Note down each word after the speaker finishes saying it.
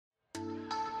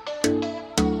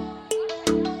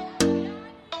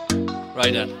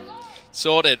Right then.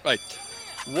 Sorted. Right.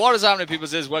 What is happening, people?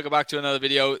 Welcome back to another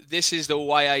video. This is the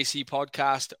YIC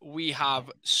Podcast. We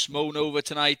have Smonova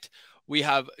tonight. We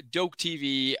have Doke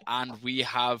TV and we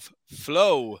have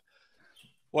Flo.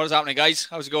 What is happening, guys?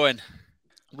 How's it going?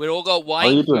 We've all got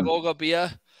wine. We've all got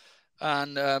beer.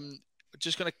 And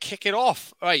just going to kick it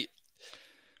off. Right.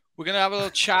 We're going to have a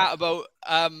little chat about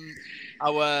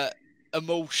our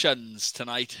emotions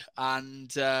tonight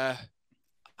and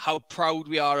how proud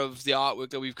we are of the artwork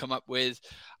that we've come up with,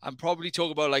 and probably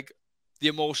talk about like the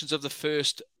emotions of the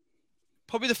first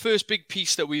big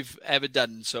piece that we've ever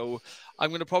done. So I'm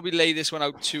going to probably lay this one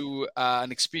out to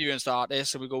an experienced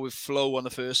artist, and we go with Flo on the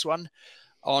first one.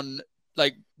 On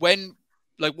run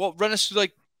us through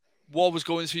what was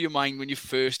going through your mind when you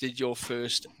first did your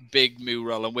first big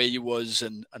mural and where you was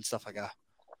and stuff like that.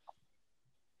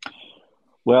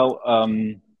 Well,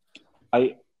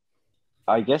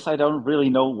 I guess I don't really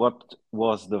know what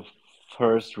was the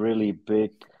first really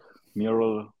big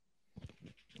mural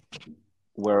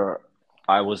where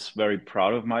I was very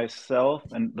proud of myself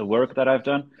and the work that I've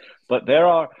done. But there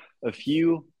are a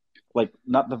few, like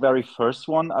not the very first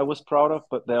one I was proud of,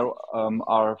 but there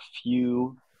are a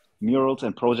few murals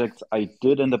and projects I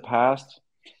did in the past.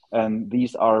 And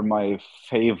these are my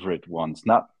favorite ones,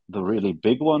 not the really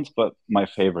big ones, but my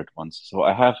favorite ones. So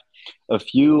I have a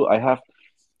few.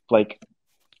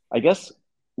 I guess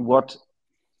what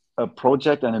a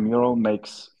project and a mural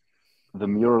makes the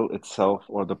mural itself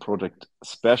or the project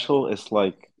special is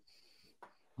like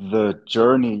the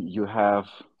journey you have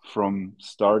from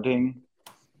starting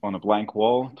on a blank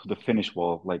wall to the finished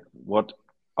wall. Like, what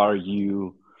are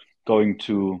you going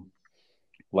to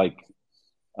like?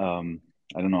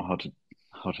 I don't know how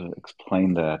to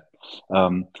explain that.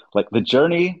 Like the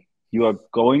journey you are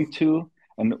going to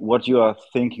and what you are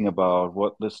thinking about,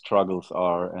 what the struggles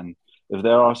are, and if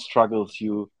there are struggles,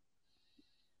 you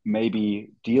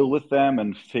maybe deal with them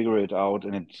and figure it out,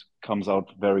 and it comes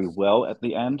out very well at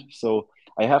the end. So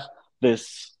I have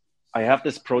this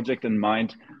project in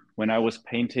mind when I was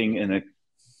painting in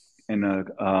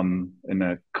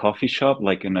a coffee shop,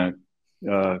 like in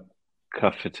a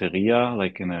cafeteria,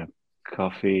 like in a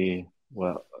coffee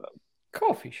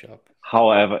shop.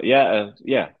 However, yeah,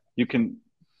 you can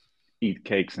eat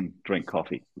cakes and drink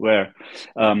coffee. Where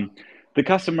the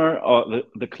customer or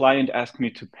the client asked me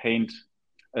to paint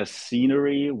a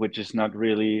scenery which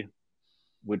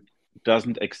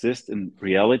doesn't exist in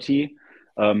reality.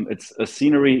 It's a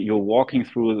scenery you're walking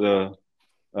through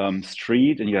the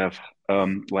street, and you have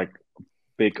like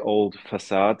big old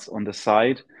facades on the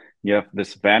side. You have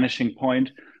this vanishing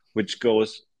point which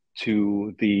goes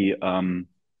to the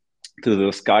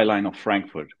skyline of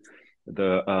Frankfurt,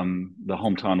 the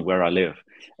hometown where I live.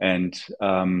 And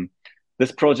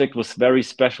this project was very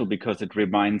special because it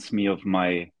reminds me of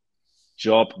my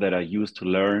job that I used to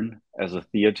learn as a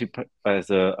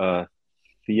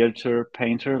theater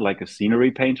painter, like a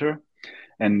scenery painter.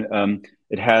 And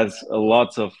it has a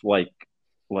lots of like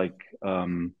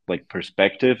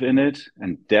perspective in it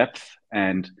and depth.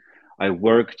 And I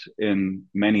worked in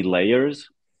many layers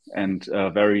and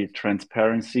very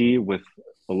transparency with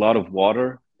a lot of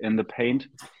water in the paint.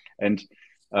 And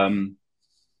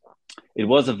it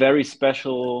was a very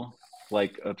special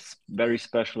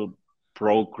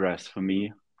progress for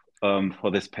me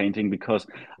for this painting, because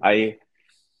I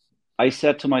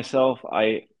said to myself,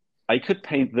 I could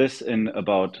paint this in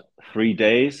about 3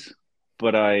 days,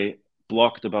 but I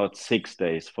blocked about 6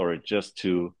 days for it just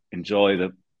to enjoy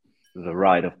the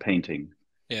ride of painting.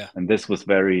 Yeah. And this was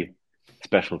very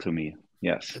special to me.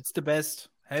 Yes. It's the best.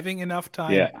 Having enough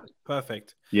time. Yeah.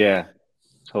 Perfect. Yeah,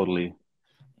 totally.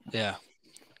 Yeah.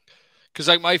 Because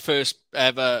like my first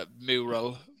ever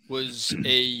mural was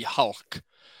a Hulk.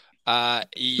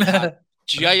 He had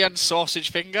giant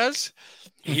sausage fingers.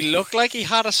 He looked like he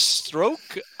had a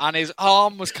stroke and his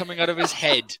arm was coming out of his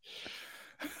head.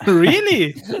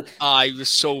 Really? He was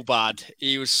so bad.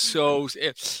 He was so...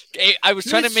 I was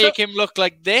trying to make him look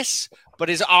like this, but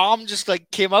his arm just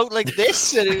like came out like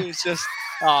this, and it was just...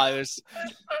 it was...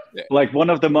 Like one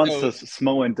of the monsters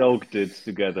Smo and Doke did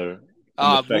together in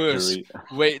the factory.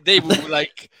 Worse.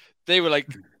 They were like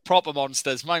proper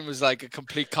monsters. Mine was like a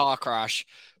complete car crash.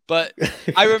 But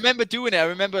I remember doing it. I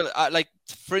remember,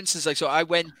 for instance, so I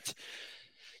went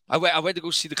to go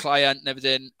see the client and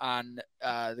everything, and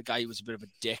the guy was a bit of a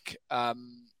dick.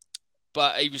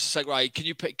 But he was just like, right, can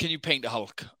you paint the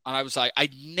Hulk? And I was like,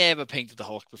 I'd never painted the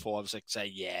Hulk before. I was like,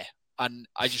 saying, yeah. And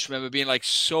I just remember being like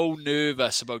so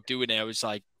nervous about doing it. I was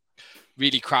like,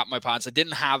 really crap my pants. I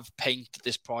didn't have paint at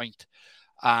this point.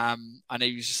 And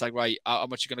he was just like, right, how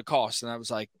much are you going to cost? And I was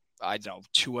like, I don't know,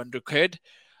 200 quid.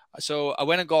 So I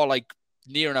went and got like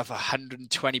near enough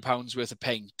 £120 worth of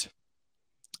paint,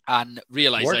 and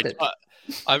realized Worth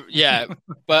like, it.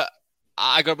 but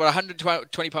I got about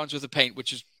 £120 worth of paint,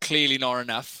 which is clearly not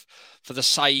enough for the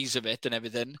size of it and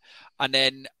everything. And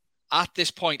then at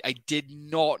this point, I did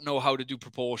not know how to do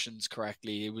proportions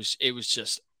correctly. It was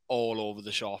just all over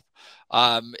the shop.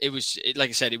 Like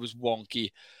I said, it was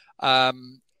wonky.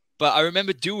 But I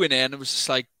remember doing it, and it was just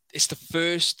like, it's the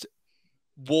first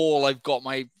wall I've got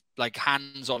my like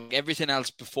hands on. Everything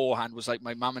else beforehand was like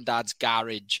my mum and dad's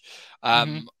garage,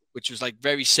 which was like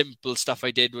very simple stuff.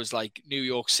 I did was like New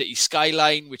York City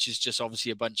skyline, which is just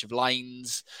obviously a bunch of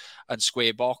lines and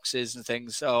square boxes and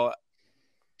things. So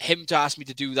him to ask me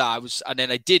to do that, and then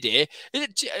I did it.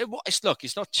 It's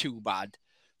not too bad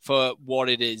for what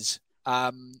it is.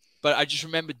 But I just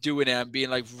remember doing it and being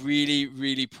like really,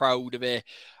 really proud of it.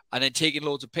 And then taking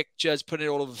loads of pictures, putting it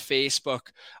all over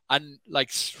Facebook, and like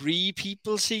 3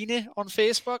 people seen it on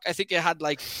Facebook. I think it had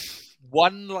like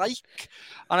 1 like,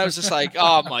 and I was just like,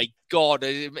 oh my God,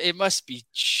 it must be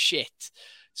shit.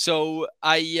 So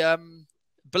but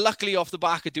luckily off the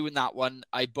back of doing that one,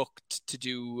 I booked to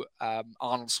do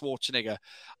Arnold Schwarzenegger.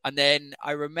 And then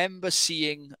I remember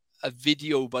seeing a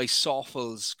video by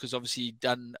Soffels, because obviously he'd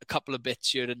done a couple of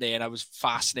bits here and there, and I was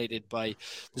fascinated by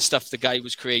the stuff the guy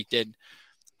was creating.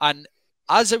 And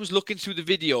as I was looking through the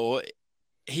video,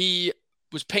 he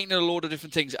was painting a load of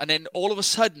different things. And then all of a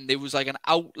sudden, there was like an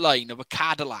outline of a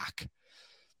Cadillac.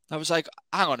 I was like,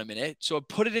 hang on a minute. So I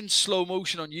put it in slow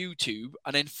motion on YouTube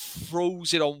and then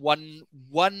froze it on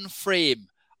one frame.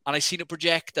 And I seen a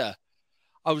projector.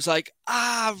 I was like,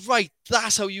 right.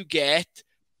 That's how you get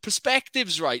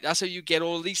perspectives right. That's how you get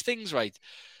all these things right.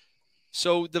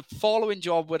 So the following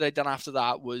job what I'd done after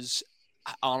that was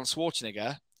Arnold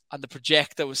Schwarzenegger. And the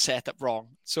projector was set up wrong.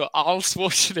 So Arnold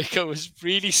Schwarzenegger was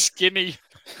really skinny.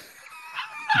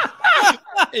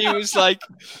 He was like,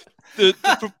 the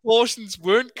proportions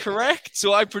weren't correct.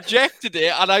 So I projected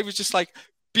it, and I was just like,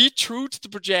 be true to the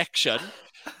projection.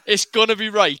 It's going to be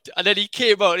right. And then he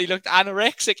came out and he looked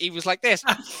anorexic. He was like this.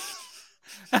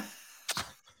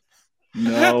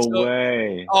 No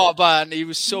way. Oh, man, he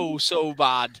was so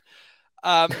bad.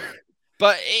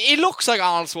 But it looks like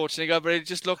Arnold Schwarzenegger, but it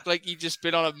just looked like he'd just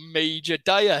been on a major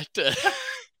diet.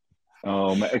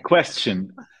 A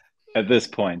question at this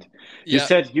point. Yeah. You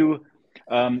said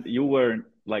you were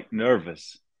like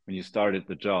nervous when you started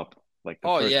the job, like the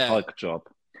first Hulk job.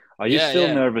 Are you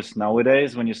still nervous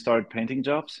nowadays when you start painting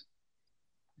jobs?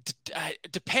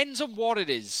 Depends on what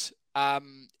it is.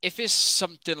 If it's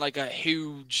something like a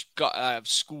huge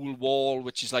school wall,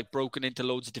 which is like broken into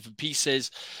loads of different pieces,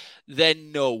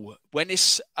 then no. When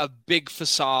it's a big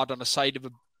facade on the side of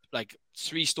a like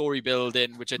 3-story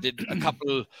building, which I did a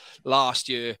couple last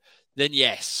year, then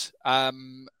yes.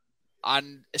 And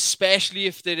especially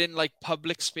if they're in like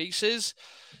public spaces.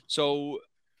 So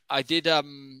I did a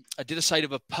side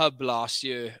of a pub last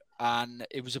year, and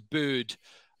it was a bird.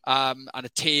 And a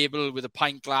table with a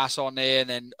pint glass on there, and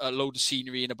then a load of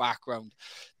scenery in the background.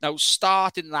 Now,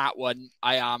 starting that one,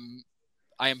 I am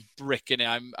bricking it.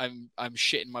 I'm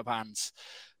shitting my pants,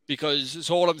 because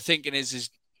all I'm thinking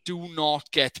is do not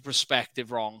get the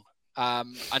perspective wrong.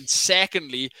 And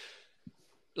secondly,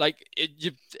 like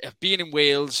being in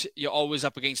Wales, you're always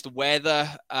up against the weather,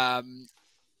 and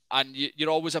you're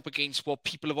always up against what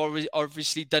people have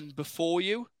obviously done before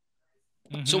you.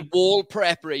 Mm-hmm. So wall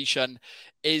preparation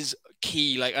is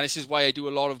key. Like, and this is why I do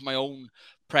a lot of my own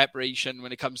preparation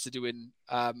when it comes to doing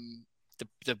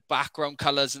the background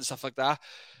colors and stuff like that.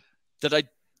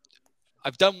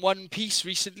 I've done one piece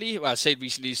recently. Well, I say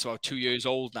recently, it's about 2 years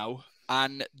old now.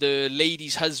 And the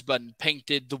lady's husband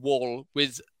painted the wall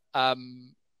with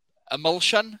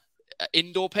emulsion,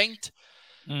 indoor paint.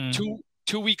 Mm.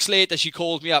 Two weeks later, she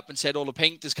called me up and said all the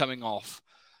paint is coming off.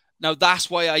 Now, that's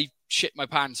why I shit my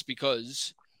pants,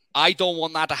 because I don't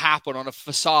want that to happen on a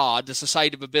facade that's the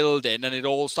side of a building and it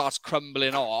all starts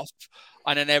crumbling off.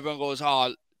 And then everyone goes,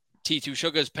 oh, T2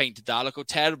 Sugar's painted that. Look how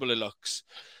terrible it looks.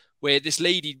 Where this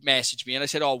lady messaged me and I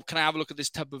said, oh, can I have a look at this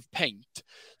tub of paint?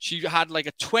 She had like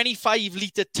a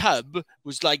 25-litre tub,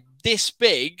 was like this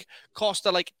big, cost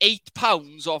her like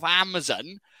 £8 off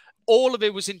Amazon. All of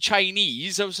it was in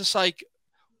Chinese. I was just like,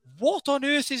 what on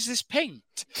earth is this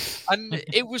paint? And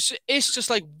it's just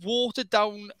like watered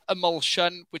down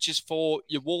emulsion, which is for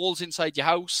your walls inside your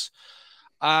house.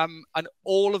 And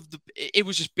it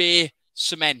was just bare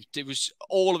cement. It was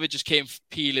all of it just came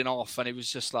peeling off, and it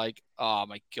was just like, oh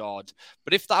my God.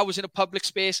 But if that was in a public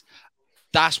space,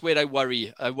 that's where I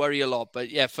worry. I worry a lot. But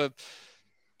yeah, for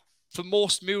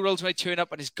most murals, when I turn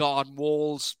up on his garden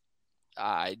walls,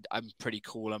 I'm pretty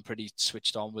cool. I'm pretty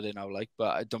switched on with it now. Like,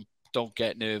 but I don't don't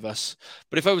get nervous.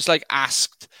 But if I was like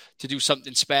asked to do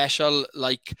something special,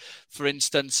 like for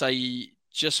instance, I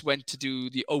just went to do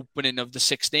the opening of the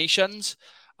Six Nations,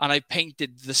 and I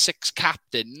painted the 6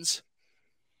 captains.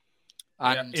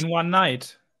 And in one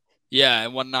night. Yeah,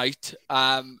 in one night.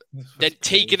 Then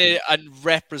taking it and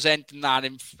representing that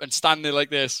and standing there like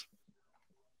this.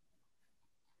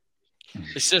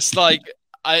 It's just like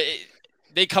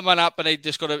they come on up and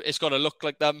it's gotta look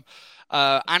like them.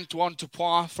 Antoine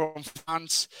Dupont from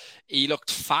France, he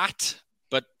looked fat,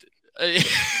 but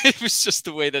it was just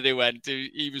the way that it went.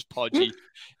 He was podgy.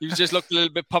 He was just looked a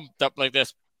little bit pumped up like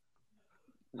this.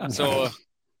 So,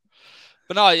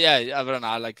 but no, yeah, I don't know.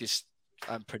 I like this.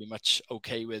 I'm pretty much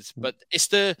okay with. But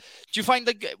do you find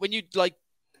like when you like?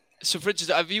 So, for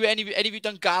instance, have you any of you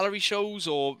done gallery shows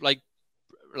or like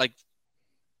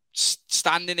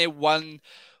standing there when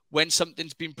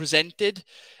something's been presented?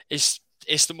 It's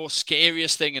the most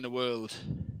scariest thing in the world.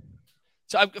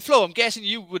 So, Flo, I'm guessing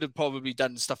you would have probably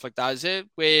done stuff like that, is it?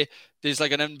 Where there's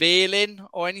like an unveiling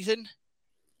or anything?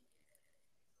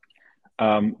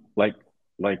 Like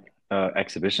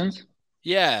exhibitions?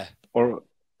 Yeah. Or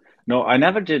no, I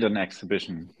never did an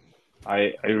exhibition.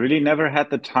 I really never had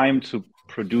the time to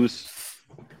produce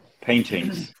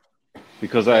paintings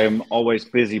because I'm always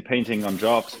busy painting on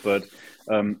jobs. But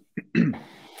when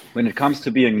it comes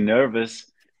to being nervous,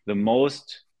 the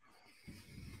most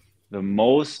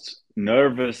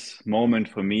nervous moment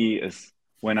for me is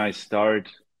when I start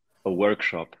a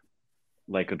workshop,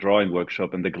 like a drawing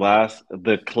workshop, and the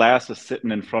class is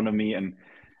sitting in front of me, and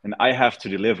I have to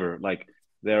deliver. Like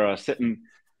there are sitting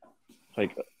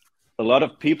like a lot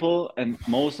of people, and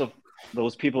most of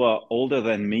those people are older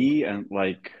than me, and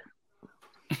like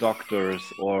doctors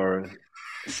or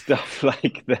stuff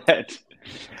like that,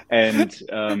 and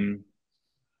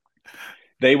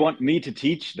they want me to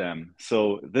teach them.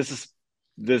 So this is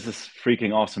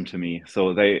freaking awesome to me.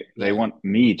 So they want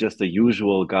me, just a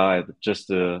usual guy, just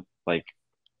a like.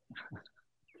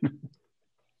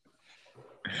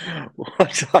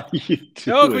 What are you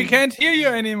doing? Look, we can't hear you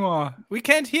anymore.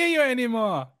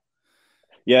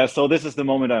 Yeah, so this is the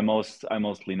moment I'm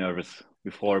mostly nervous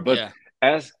before. But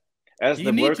as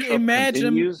the workshop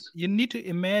continues, you need to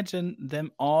imagine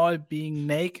them all being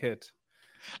naked.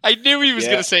 I knew he was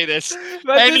going to say this.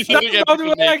 But this does not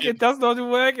work. It does not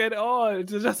work at all. It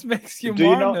just makes you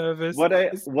more nervous.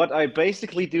 What I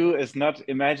basically do is not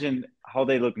imagine how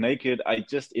they look naked. I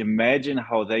just imagine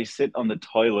how they sit on the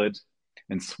toilet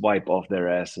and swipe off their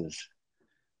asses.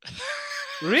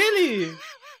 Really?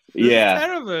 Yeah. That's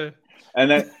terrible.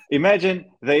 And then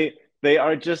imagine they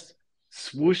are just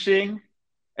swooshing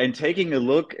and taking a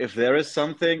look if there is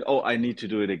something. Oh, I need to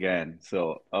do it again.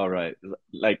 So, all right.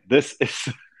 Like this is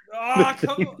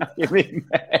come on.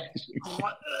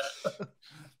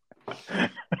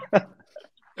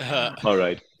 All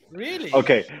right. Really?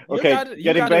 Okay.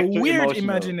 You got a weird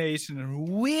imagination.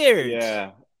 Weird.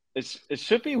 Yeah. It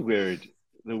should be weird.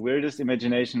 The weirdest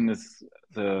imagination is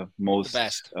the most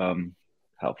best.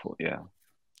 Helpful. Yeah.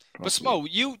 Probably. But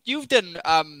Smo, you've done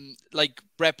like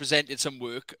represented some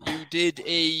work. You did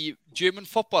a German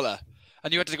footballer,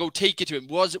 and you had to go take it to him.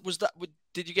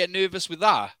 Did you get nervous with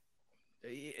that?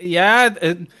 Yeah.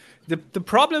 The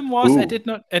problem was I did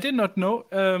not know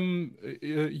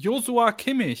Joshua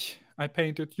Kimmich. I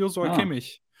painted Joshua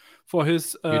Kimmich for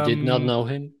his. You did not know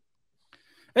him?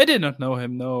 I did not know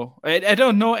him. No, I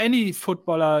don't know any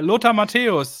footballer. Lothar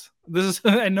Matthäus.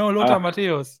 I know Lothar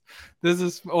Matthäus. This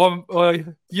is or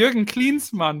Jürgen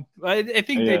Klinsmann. I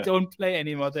think they don't play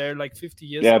anymore. They're like 50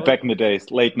 years old. Back in the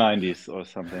days, late 90s or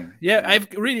something. Yeah,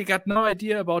 I've really got no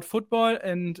idea about football,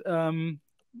 and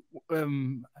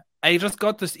I just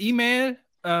got this email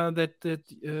that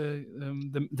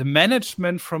the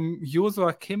management from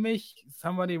Joshua Kimmich,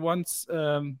 somebody wants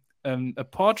a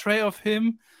portrait of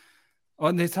him.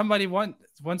 Or somebody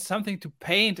wants something to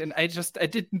paint, and I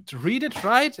didn't read it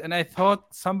right, and I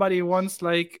thought somebody wants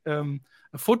like a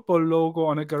football logo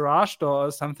on a garage door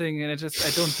or something, and I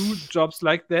don't do jobs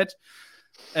like that.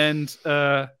 And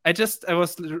I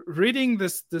was reading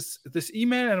this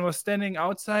email and was standing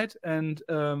outside, and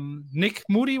Nick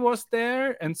Moody was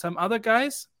there and some other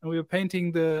guys, and we were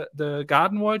painting the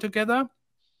garden wall together.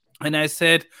 And I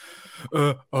said,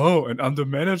 and I'm the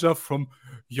manager from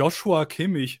Joshua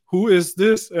Kimmich. Who is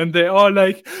this? And they all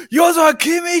like, Joshua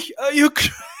Kimmich? Are you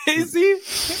crazy?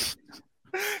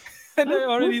 And I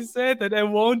already said that I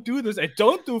won't do this. I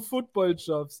don't do football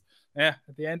jobs. Yeah,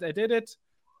 at the end I did it.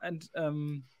 And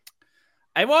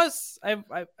I was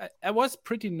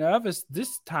pretty nervous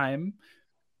this time,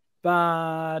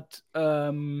 but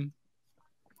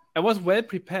I was well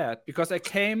prepared because I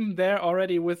came there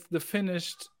already with the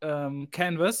finished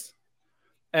canvas,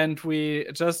 and we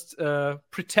just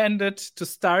pretended to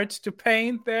start to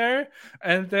paint there.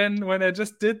 And then when I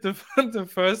just did the the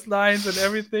first lines and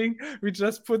everything, we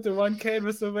just put the one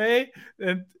canvas away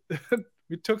and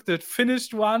we took the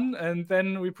finished one, and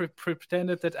then we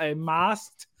pretended that I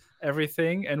masked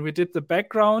everything, and we did the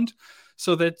background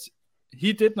so that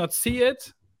he did not see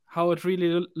it, how it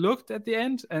really looked at the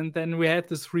end. And then we had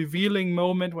this revealing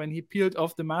moment when he peeled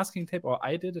off the masking tape, or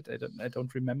I did it. I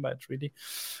don't remember it really.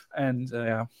 And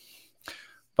yeah,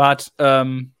 but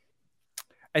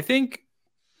I think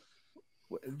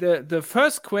the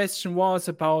first question was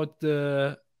about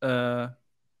the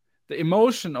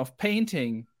emotion of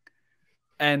painting,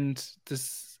 and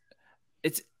this.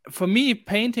 It's for me,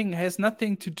 painting has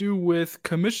nothing to do with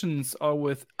commissions or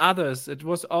with others. It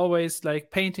was always like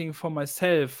painting for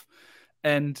myself.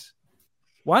 And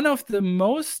one of the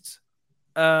most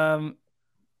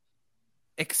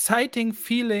exciting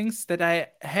feelings that I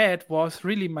had was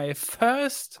really my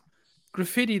first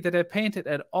graffiti that I painted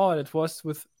at all. It was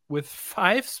with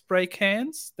 5 spray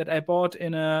cans that I bought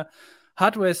in a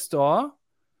hardware store,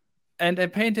 and I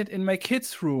painted in my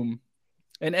kids' room.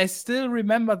 And I still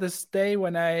remember this day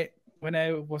when I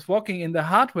was walking in the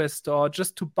hardware store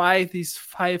just to buy these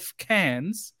 5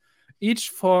 cans, each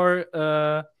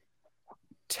for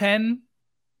 10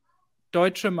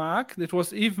 Deutsche Mark. It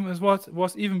was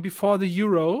even before the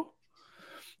euro,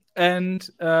 and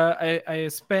I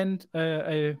spent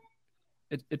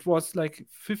it was like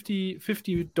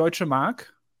 50 Deutsche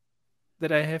Mark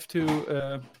that I have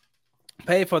to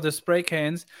pay for the spray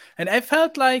cans. And I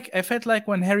felt like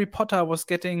when Harry Potter was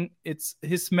getting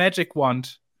his magic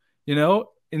wand, in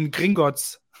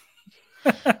Gringotts.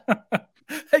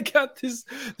 I got these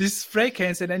spray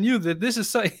cans, and I knew that this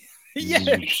is so. Yeah,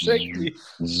 exactly.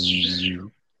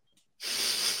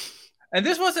 And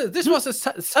this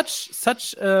was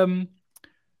such a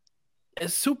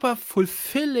super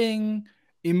fulfilling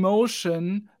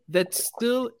emotion that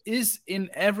still is in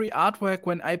every artwork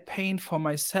when I paint for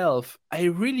myself. I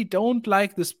really don't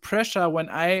like this pressure when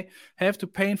I have to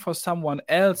paint for someone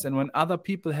else and when other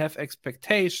people have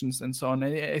expectations and so on.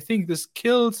 I think this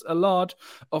kills a lot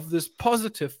of this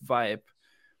positive vibe.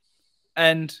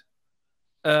 And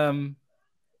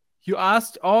you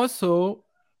asked also,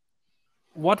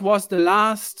 what was the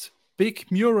last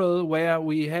big mural where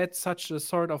we had such a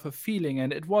sort of a feeling?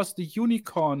 And it was the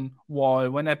unicorn wall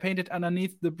when I painted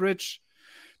underneath the bridge,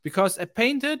 because I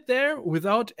painted there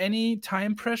without any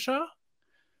time pressure.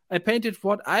 I painted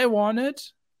what I wanted.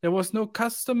 There was no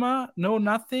customer, no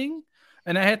nothing.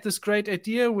 And I had this great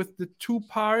idea with the 2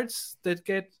 parts that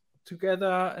get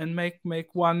together and make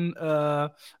one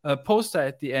poster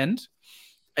at the end.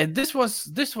 And this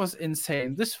was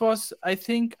insane. This was, I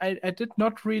think, I did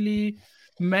not really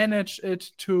manage it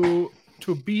to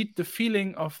beat the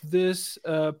feeling of this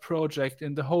project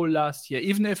in the whole last year.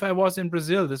 Even if I was in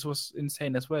Brazil, this was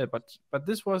insane as well. But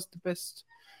this was the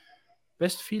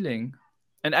best feeling,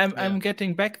 and I'm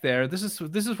getting back there. This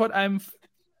is what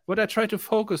I try to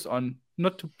focus on,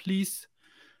 not to please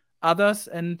others,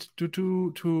 and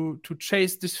to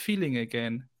chase this feeling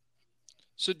again.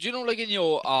 So do you know, like in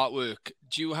your artwork,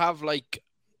 do you have like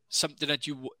something that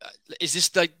is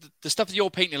this like the stuff that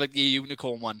you're painting, like the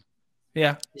unicorn one?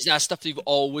 Yeah. Is that stuff that you've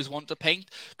always wanted to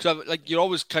paint? Because like you're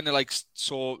always kind of like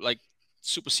so like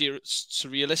super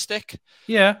surrealistic.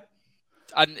 Yeah.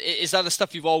 And is that the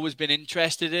stuff you've always been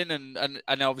interested in? And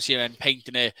obviously,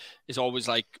 painting it is always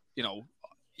like, you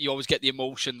always get the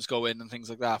emotions going and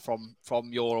things like that from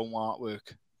your own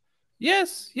artwork.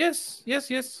 Yes. This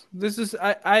is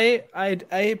I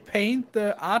paint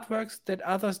the artworks that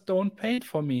others don't paint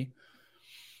for me.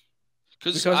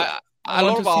 Because a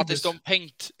lot of artists don't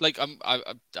paint. Like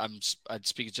I'd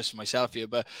speak just for myself here,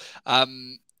 but a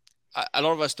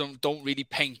lot of us don't really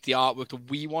paint the artwork that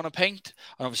we want to paint.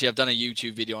 And obviously, I've done a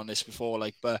YouTube video on this before.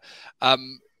 But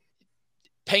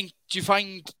paint. Do you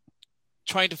find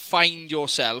trying to find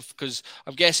yourself? Because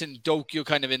I'm guessing, Doke, you're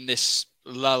kind of in this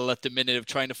lull at the minute of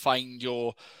trying to find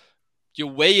your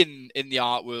way in the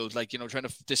art world, like trying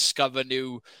to discover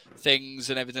new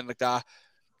things and everything like that.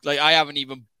 Like I haven't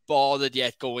even bothered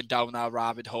yet going down that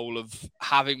rabbit hole of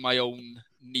having my own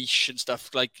niche and stuff.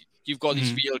 Like you've got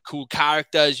these real cool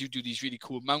characters, you do these really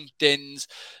cool mountains,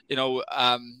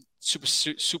 super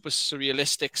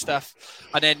surrealistic stuff,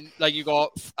 and then like you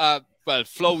got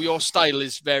Flo, your style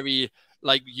is very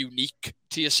like unique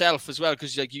to yourself as well,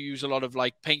 because like you use a lot of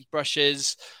like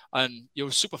paintbrushes and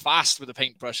you're super fast with a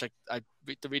paintbrush. I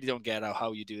really don't get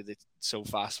how you do it so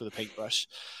fast with a paintbrush.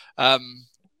 And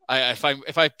as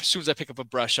soon as I pick up a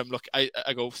brush,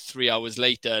 I go 3 hours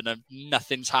later and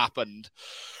nothing's happened.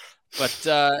 But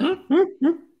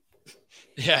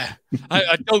yeah,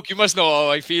 I Doug, you must know how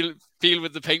I feel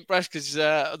with the paintbrush because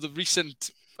the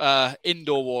recent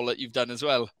indoor wall that you've done as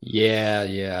well.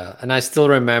 Yeah. And I still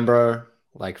remember,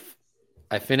 like,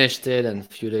 I finished it, and a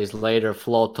few days later,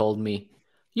 Flo told me,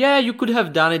 "Yeah, you could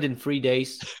have done it in 3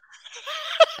 days."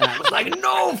 And I was like,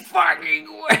 "No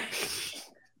fucking way!"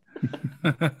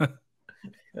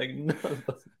 Like, no.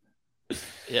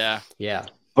 Yeah.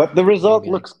 But the result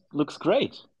looks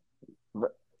great. No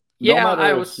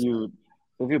matter if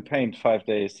you paint 5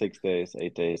 days, 6 days,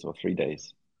 8 days, or 3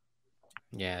 days.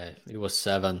 Yeah, it was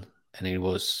 7, and it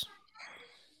was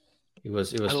a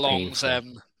long painful.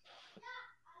 7.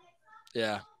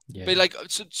 Yeah. But like,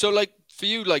 so like for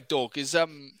you, like Doc, is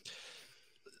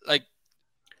like,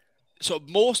 so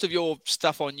most of your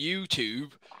stuff on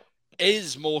YouTube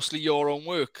is mostly your own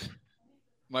work.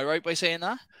 Am I right by saying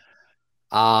that?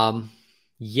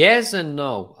 Yes and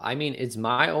no. I mean, it's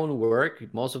my own work.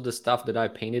 Most of the stuff that I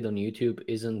painted on YouTube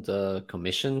isn't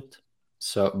commissioned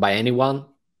by anyone,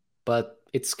 but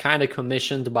it's kind of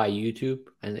commissioned by YouTube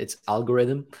and its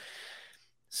algorithm.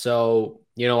 So,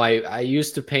 I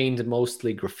used to paint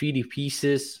mostly graffiti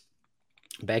pieces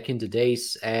back in the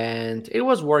days, and it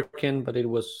was working, but it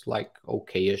was like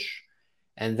okay-ish.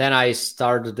 And then I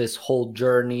started this whole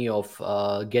journey of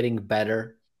getting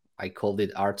better. I called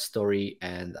it Art Story,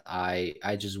 and I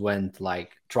just went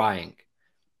like trying.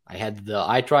 I had the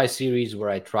I Try series where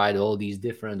I tried all these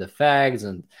different effects,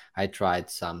 and I tried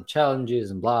some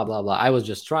challenges and blah, blah, blah. I was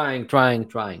just trying.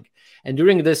 And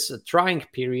during this trying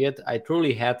period, I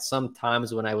truly had some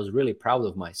times when I was really proud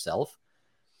of myself.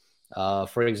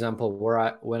 For example,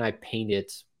 when I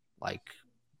painted like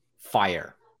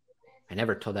fire. I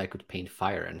never thought I could paint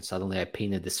fire, and suddenly I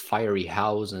painted this fiery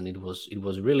house, and it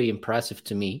was really impressive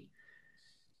to me.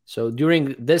 So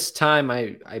during this time,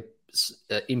 I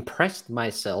impressed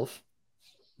myself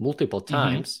multiple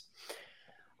times.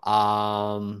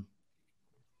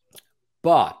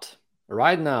 But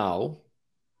right now,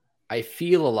 I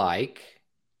feel like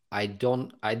I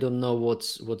don't know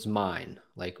what's mine.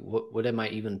 Like, what am I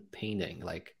even painting?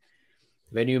 Like,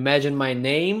 when you imagine my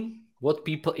name, what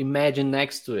people imagine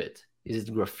next to it? Is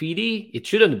it graffiti? It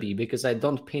shouldn't be, because I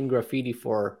don't paint graffiti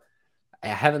I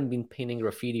haven't been painting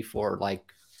graffiti for like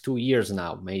 2 years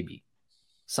now, maybe.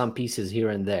 Some pieces here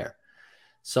and there.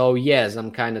 So yes,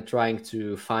 I'm kind of trying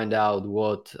to find out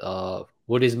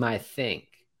what is my thing,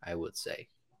 I would say.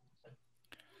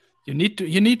 You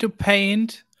need to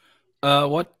paint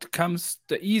what comes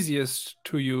the easiest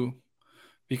to you,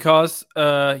 because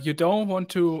you don't want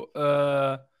to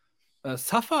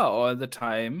suffer all the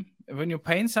time. When you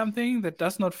paint something that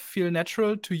does not feel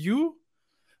natural to you,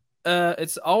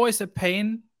 it's always a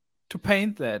pain to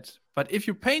paint that. But if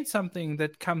you paint something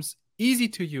that comes easy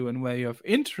to you and where you have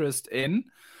interest in,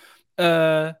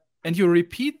 and you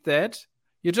repeat that,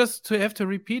 you just have to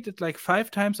repeat it like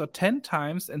 5 times or 10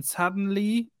 times, and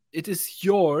suddenly it is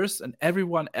yours, and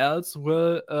everyone else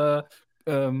will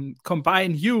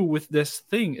combine you with this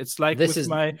thing. It's like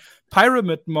my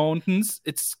pyramid mountains.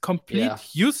 It's complete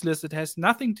useless. It has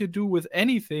nothing to do with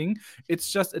anything.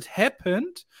 It's just it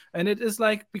happened, and it is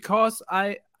like because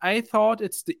I thought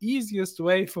it's the easiest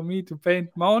way for me to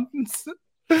paint mountains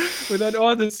without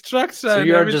all the structure. So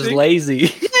you're just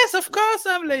lazy. Yes, of course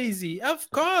I'm lazy. Of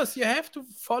course, you have to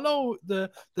follow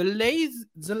the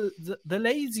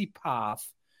lazy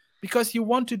path, because you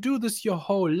want to do this your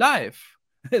whole life.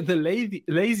 The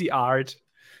lazy art.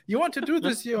 You want to do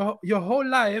this your whole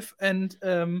life, and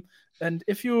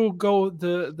if you go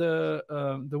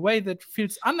the way that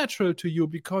feels unnatural to you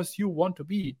because you want to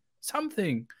be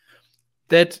something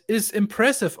that is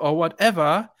impressive or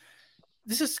whatever,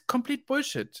 this is complete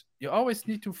bullshit. You always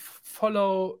need to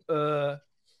follow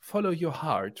your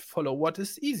heart, follow what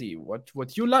is easy,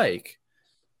 what you like.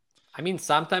 I mean,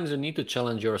 sometimes you need to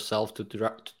challenge yourself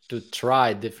to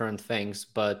try different things,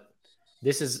 but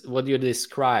this is what you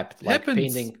described, like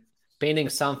painting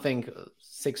something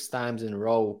 6 times in a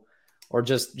row, or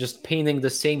just painting the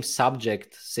same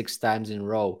subject 6 times in a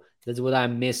row. That's what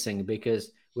I'm missing,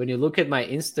 because when you look at my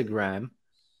Instagram,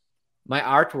 my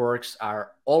artworks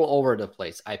are all over the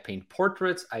place. I paint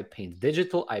portraits, I paint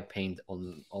digital, I paint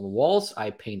on walls, I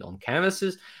paint on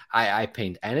canvases, I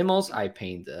paint animals, I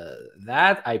paint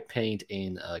that, I paint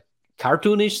in a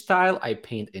cartoonish style, I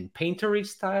paint in painterly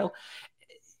style.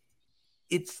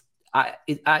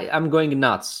 I'm going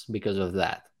nuts because of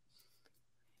that.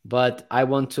 But I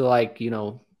want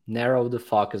to narrow the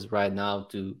focus right now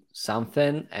to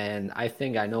something, and I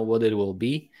think I know what it will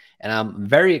be, and I'm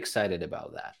very excited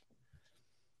about that.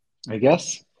 I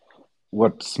guess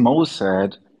what Smo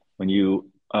said when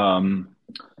you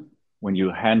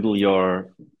handle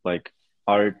your like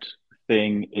art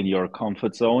thing in your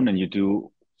comfort zone and you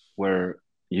do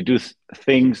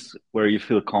things where you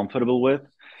feel comfortable with,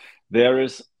 there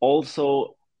is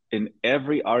also in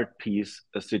every art piece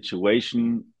a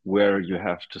situation where you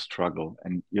have to struggle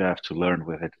and you have to learn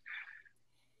with it.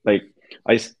 Like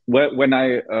when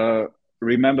I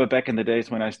remember back in the days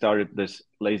when I started this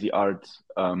lazy art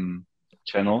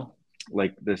channel,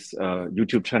 like this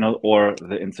YouTube channel or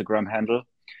the Instagram handle,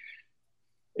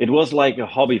 it was like a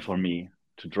hobby for me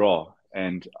to draw,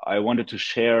 and I wanted to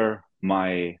share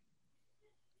my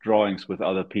drawings with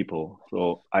other people.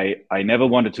 So I never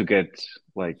wanted to get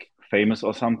like famous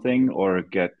or something or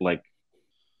get like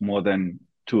more than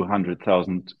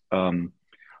 200,000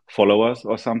 followers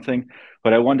or something,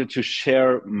 but I wanted to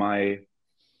share my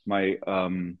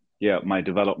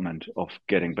development of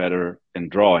getting better in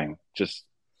drawing. Just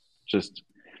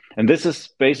and this is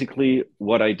basically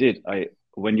what I did. I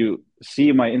When you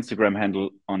see my Instagram handle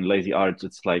on Lazy Arts,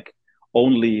 it's like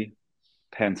only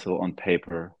pencil on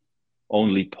paper,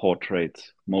 only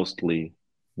portraits, mostly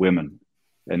women.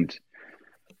 And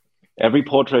every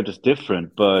portrait is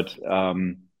different, but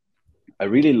I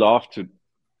really love to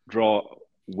draw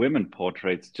women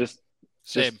portraits just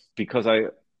because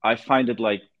I find it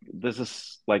like this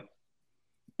is like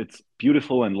it's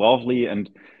beautiful and lovely, and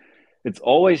it's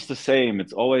always the same.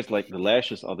 It's always like the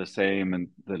lashes are the same and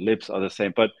the lips are the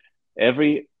same, but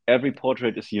every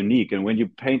portrait is unique. And when you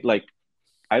paint, like,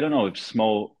 I don't know if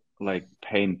Smo like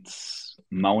paints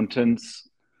mountains,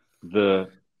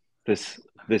 this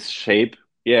shape.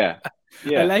 Yeah.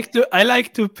 I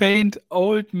like to paint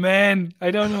old men. I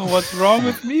don't know what's wrong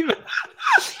with me.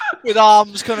 With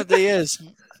arms kind of the ears.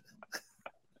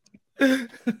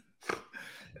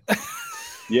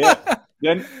 Yeah.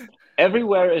 Then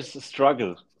everywhere is a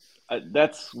struggle.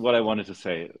 That's what I wanted to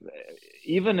say.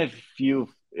 Even if you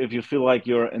feel like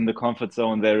you're in the comfort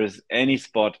zone, there is any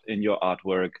spot in your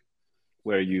artwork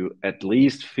where you at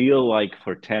least feel like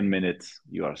for 10 minutes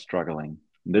you are struggling.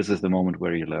 This is the moment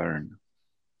where you learn,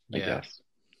 I guess.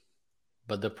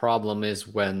 But the problem is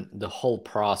when the whole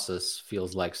process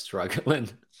feels like struggling.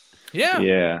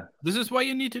 Yeah. This is why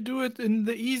you need to do it in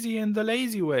the easy and the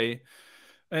lazy way.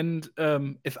 And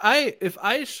if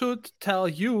I should tell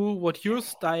you what your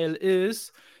style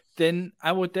is, then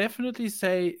I would definitely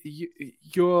say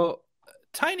your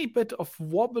tiny bit of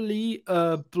wobbly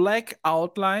black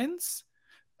outlines.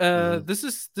 This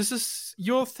is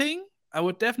your thing. I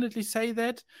would definitely say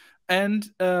that, and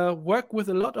work with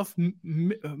a lot of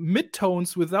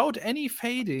midtones without any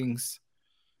fadings.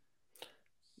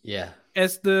 Yeah.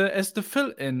 As the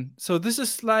fill in. So this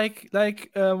is like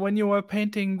when you were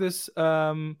painting this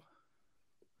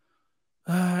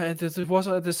it was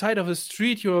at the side of a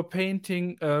street. You were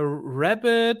painting a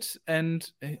rabbit and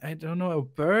I don't know, a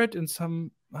bird and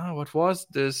some what was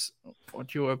this?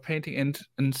 What you were painting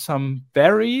and some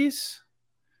berries?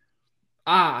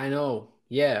 I know.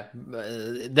 Yeah,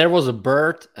 there was a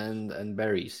bird and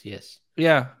berries. Yes.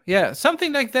 Yeah,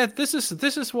 something like that. This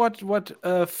is what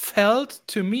felt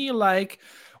to me like,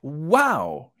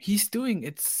 wow, he's doing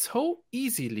it so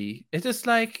easily. It is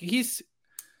like he's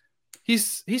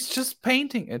just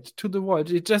painting it to the wall.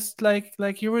 It just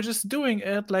like you were just doing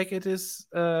it like it is.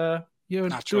 You're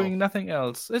natural. Doing nothing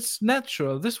else. It's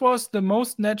natural. This was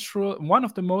one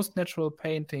of the most natural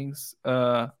paintings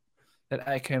that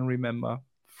I can remember.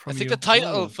 I think the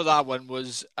title for that one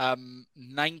was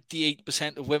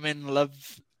 98% of women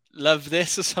love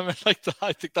this or something like that.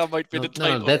 I think that might be the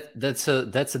title. No,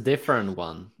 that's a different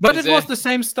one. But it was the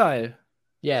same style.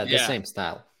 Yeah, the same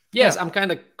style. Yes, I'm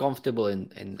kind of comfortable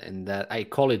in that. I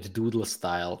call it doodle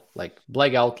style, like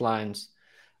black outlines,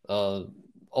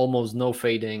 almost no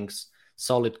fadings,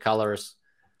 solid colors.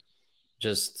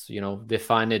 Just,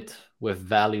 define it with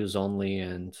values only,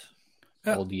 and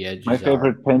all the edges. My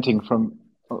favorite painting from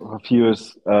a few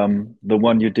is the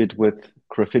one you did with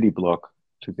Graffiti Block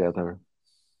together.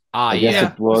 I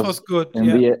guess it was, this was good. In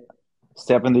the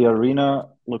Step in the Arena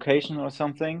location or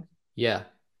something. Yeah.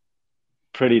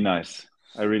 Pretty nice.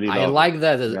 I really like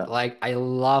that. Like I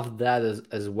love that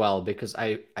as well, because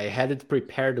I had it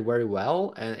prepared very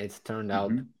well and it turned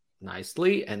out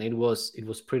nicely, and it was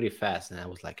pretty fast, and I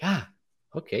was like,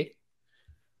 okay.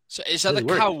 So is that the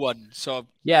cow one? So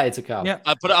yeah, it's a cow. Yeah,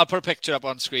 I'll put a picture up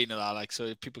on screen of that, like,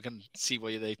 so people can see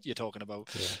what you're talking about.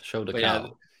 Yeah, show the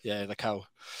cow. Yeah, the cow.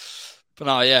 But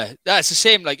no, it's the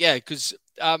same. Like, because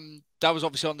that was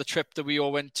obviously on the trip that we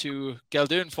all went to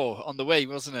Geldern for on the way,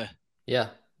 wasn't it?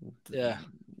 Yeah. Yeah.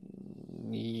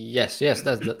 Yes, that's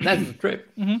the trip.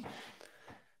 Mm-hmm.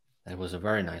 That was a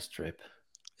very nice trip.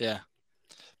 Yeah.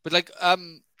 But like,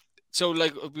 so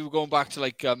like we were going back to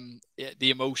like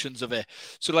the emotions of it.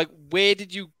 So like, where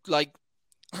did you like?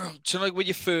 So like, when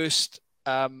your first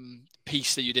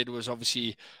piece that you did was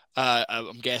obviously,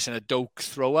 I'm guessing a doke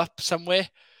throw up somewhere.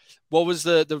 What was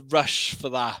the rush for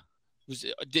that?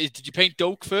 Did you paint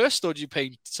doke first, or did you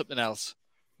paint something else?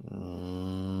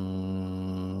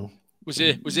 Was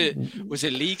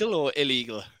it legal or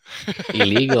illegal?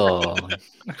 Illegal,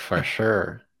 for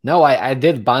sure. No, I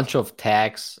did bunch of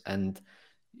tags, and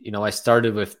I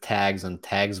started with tags, and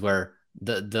tags were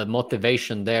the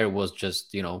motivation there was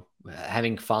just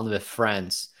having fun with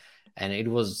friends, and it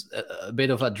was a bit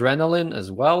of adrenaline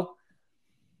as well.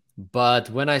 But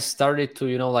when I started to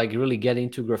like really get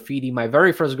into graffiti, my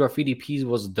very first graffiti piece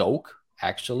was doke,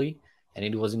 actually, and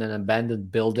it was in an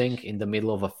abandoned building in the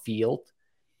middle of a field.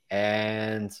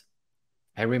 And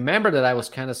I remember that I was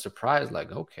kind of surprised,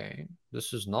 like, okay,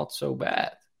 this is not so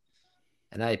bad.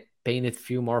 And I painted a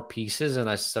few more pieces, and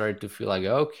I started to feel like,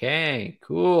 okay,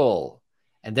 cool.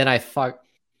 And then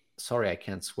sorry, I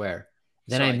can't swear.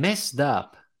 Then sorry. I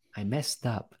messed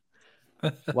up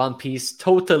one piece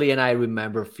totally, and I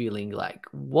remember feeling like,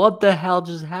 what the hell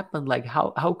just happened? Like,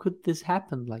 how could this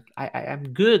happen? Like,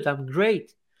 I'm good, I'm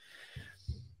great.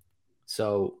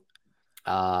 So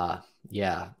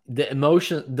yeah, the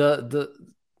emotion, the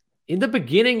in the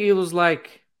beginning it was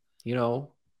like,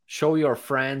 show your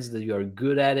friends that you are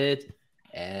good at it,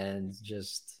 and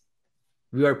just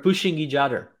we are pushing each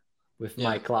other with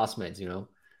my classmates, and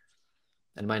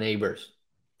my neighbors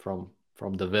from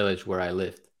the village where I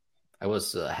lived. I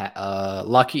was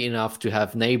lucky enough to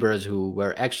have neighbors who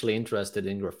were actually interested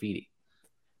in graffiti.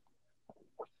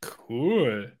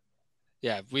 Cool.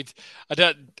 Yeah, I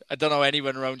don't know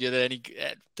anyone around you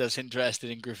that's interested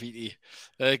in graffiti.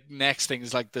 The next thing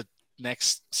is like the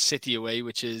next city away,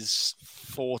 which is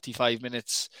 45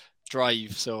 minutes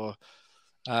drive. So,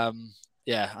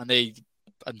 yeah, and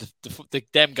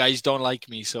them guys don't like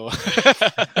me. So,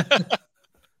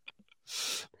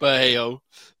 but hey,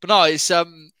 but no,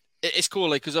 it's cool,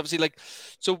 like, because obviously, like,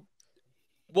 so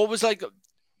what's like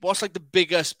the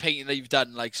biggest painting that you've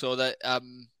done, like, so that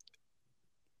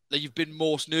that you've been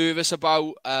most nervous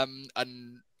about, and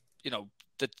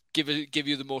that give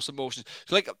you the most emotions.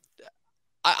 So like,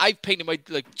 I've painted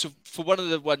so for one of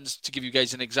the ones, to give you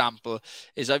guys an example,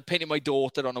 is I've painted my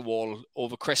daughter on a wall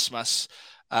over Christmas,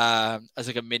 as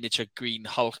like a miniature green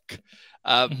Hulk,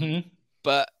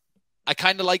 but I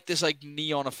kind of like this like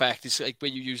neon effect. It's like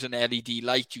when you use an LED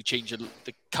light, you change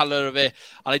the color of it,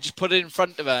 and I just put it in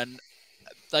front of her. And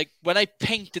like when I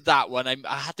painted that one, I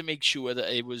had to make sure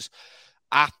that it was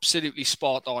absolutely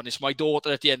spot on. It's my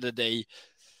daughter at the end of the day,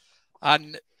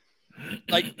 and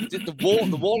like the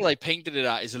wall that I painted it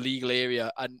at is a legal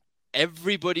area, and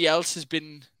everybody else has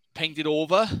been painted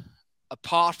over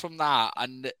apart from that.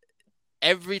 And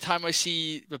every time I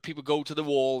see that people go to the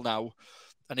wall now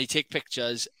and they take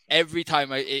pictures, every time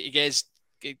it's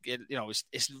a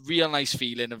real nice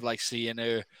feeling of like seeing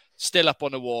her still up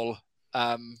on the wall,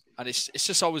 and it's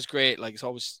just always great. Like, it's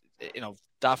always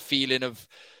that feeling of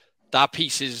that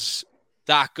piece is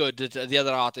that good that the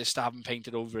other artists haven't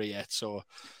painted over it yet. So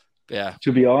yeah.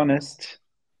 To be honest,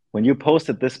 when you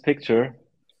posted this picture,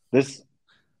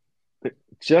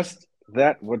 just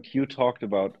that what you talked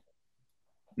about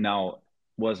now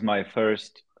was my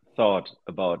first thought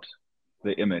about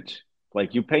the image.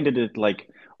 Like, you painted it like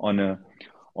on a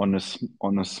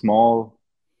small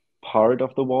part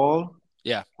of the wall,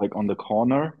 like on the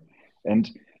corner, and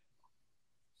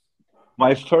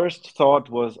my first thought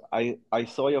was, I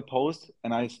saw your post,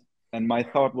 and my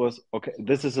thought was, okay,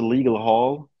 this is a legal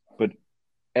hall, but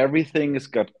everything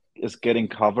is getting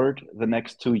covered the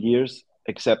next 2 years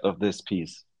except of this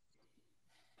piece.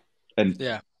 And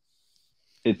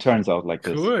it turns out like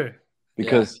this. Cool.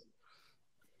 Because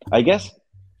I guess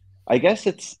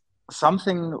it's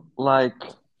something like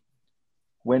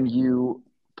when you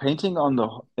painting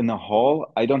in a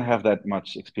hall. I don't have that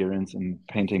much experience in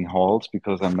painting halls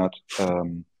because I'm not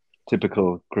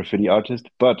typical graffiti artist,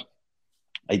 but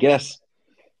I guess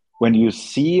when you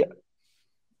see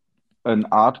an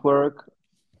artwork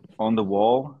on the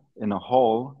wall in a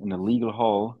hall, in a legal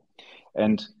hall,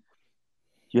 and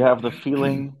you have the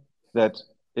feeling that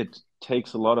it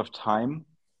takes a lot of time,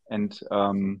 and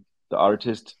the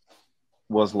artist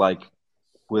was like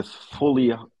with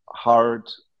fully heart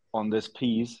on this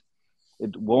piece,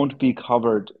 it won't be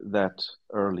covered that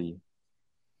early.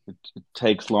 It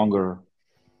takes longer.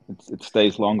 It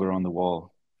stays longer on the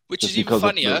wall. Which is even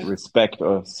funnier. Of respect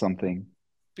or something.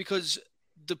 Because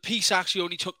the piece actually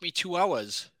only took me 2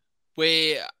 hours.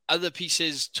 where other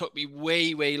pieces took me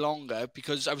way, way longer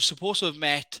because I was supposed to have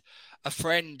met a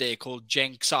friend there called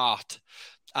Jenks Art.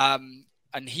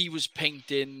 And he was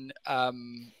painting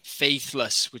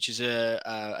Faithless, which is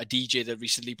a DJ that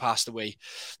recently passed away.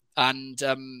 And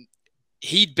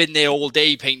he'd been there all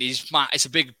day painting. It's a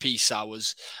big piece, that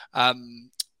was.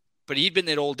 But he'd been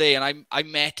there all day, and I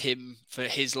met him for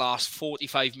his last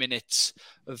 45 minutes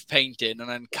of painting, and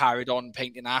then carried on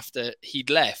painting after he'd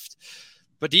left.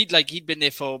 But he'd been there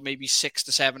for maybe 6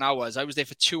 to 7 hours. I was there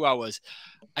for 2 hours.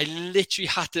 I literally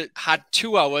had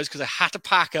 2 hours because I had to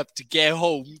pack up to get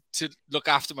home to look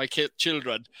after my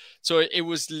children. So it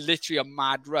was literally a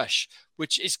mad rush,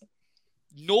 which is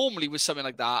normally with something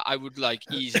like that, I would like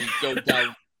easily go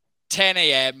down 10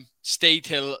 a.m., stay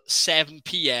till 7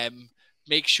 p.m.,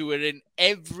 make sure in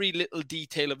every little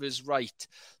detail of his right.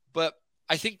 But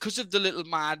I think because of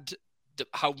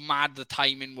how mad the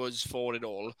timing was for it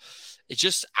all, it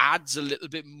just adds a little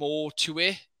bit more to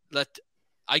it. That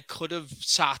I could have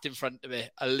sat in front of it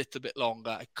a little bit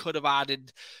longer. I could have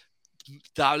added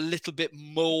that little bit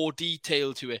more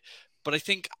detail to it. But I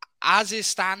think as it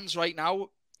stands right now,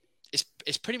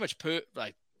 it's pretty much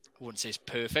I wouldn't say it's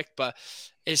perfect, but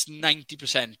it's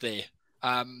 90% there.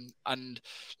 And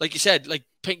like you said, like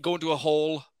going to a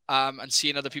hall and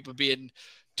seeing other people being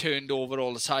turned over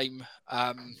all the time,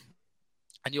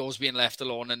 and yours being left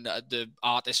alone, and the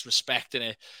artist respecting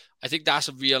it. I think that's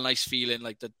a real nice feeling,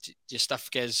 like that your stuff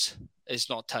is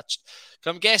not touched.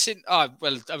 So I'm guessing, I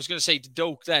was going to say to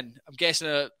Doak then, I'm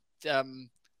guessing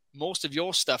most of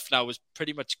your stuff now is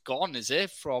pretty much gone, is it,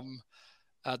 from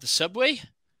the subway?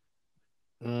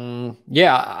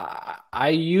 Yeah, I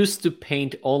used to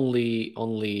paint only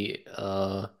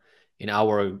in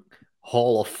our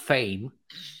Hall of Fame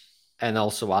and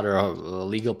also other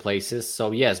legal places.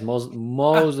 So yes,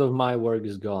 most of my work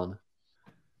is gone.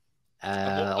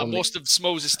 Most of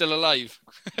Smoes is still alive.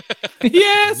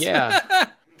 Yes. Yeah.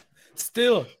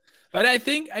 Still, but I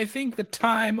think the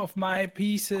time of my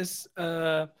pieces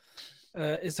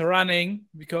is running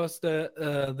because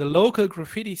the local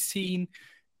graffiti scene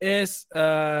is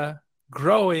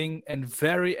growing and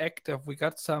very active. We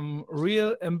got some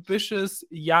real ambitious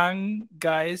young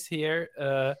guys here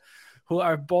who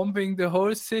are bombing the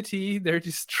whole city. They're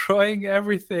destroying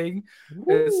everything. Woo.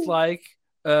 It's like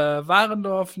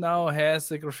Warendorf now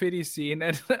has a graffiti scene,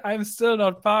 and I'm still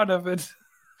not part of it.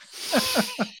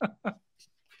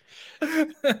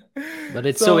 But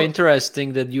it's so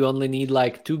interesting that you only need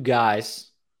like 2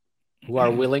 guys who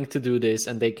are willing to do this,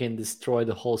 and they can destroy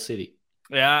the whole city.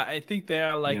 Yeah, I think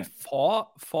there are like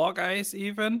four guys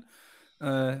even.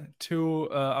 2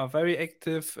 are very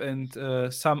active,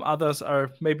 and some others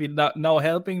are maybe not now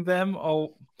helping them.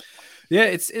 Or yeah,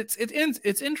 it's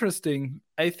interesting.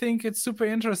 I think it's super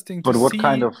interesting. But what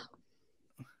kind of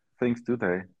things do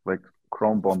they, like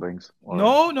chrome bombings? Or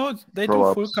no, they do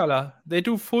throw-ups? full color. They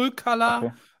do full color,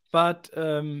 Okay. but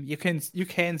you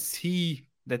can see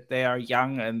that they are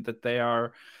young and that they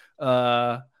are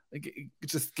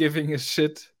just giving a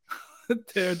shit.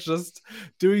 They're just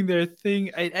doing their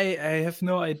thing. I have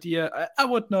no idea. I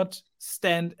would not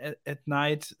stand at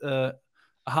night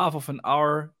half of an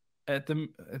hour at the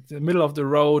middle of the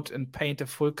road and paint a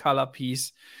full color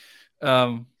piece.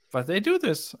 But they do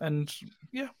this, and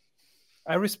yeah,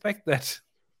 I respect that.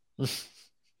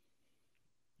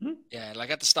 Yeah, like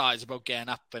at the start, it's about getting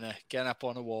up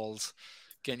on the walls,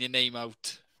 getting your name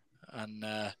out, and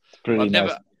I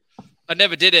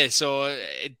never did it, so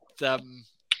it.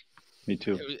 Me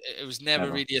too. It was never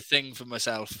really a thing for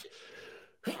myself.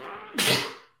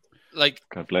 Like,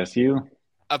 God bless you.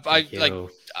 Say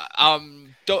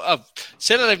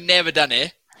that I've never done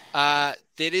it.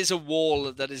 There is a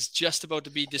wall that is just about to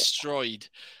be destroyed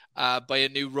by a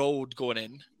new road going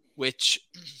in, which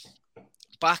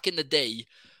back in the day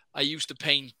I used to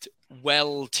paint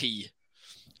well tea.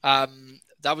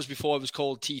 That was before it was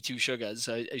called T2 Sugars.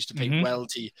 I used to paint well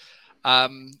tea.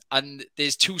 And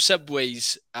there's 2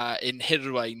 subways in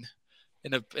Hirwain,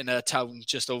 in a town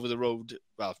just over the road,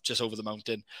 well, just over the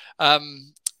mountain.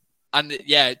 And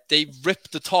yeah, they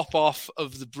ripped the top off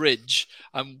of the bridge,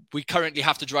 and we currently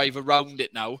have to drive around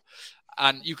it now.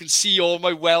 And you can see all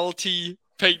my welty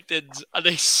paintings, and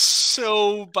they're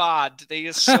so bad. They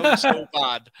are so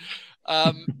bad.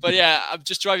 But yeah, I'm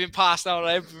just driving past now, and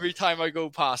every time I go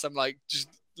past, I'm like just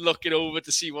looking over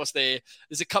to see what's there.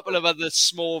 There's a couple of other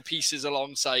small pieces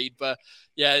alongside, but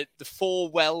yeah, the 4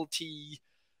 welty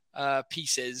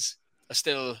pieces are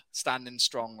still standing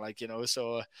strong, like, you know.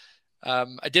 So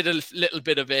I did a little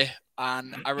bit of it,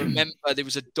 and I remember there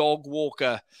was a dog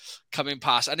walker coming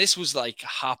past, and this was like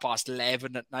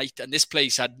 11:30 at night, and this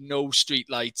place had no street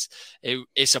lights.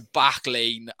 It's a back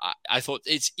lane. I thought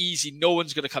it's easy, no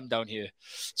one's going to come down here.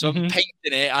 So I'm painting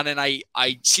it, and then I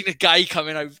seen a guy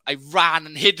coming. I ran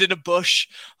and hid in a bush,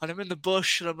 and I'm in the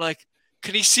bush, and I'm like,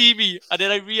 can he see me? And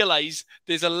then I realized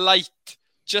there's a light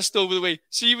just over the way.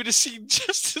 So you would have seen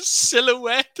just a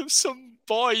silhouette of some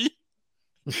boy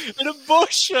in a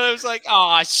bush. And I was like,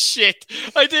 oh, shit.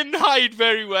 I didn't hide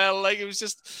very well. Like, it was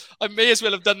just, I may as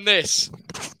well have done this.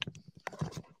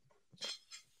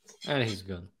 And he's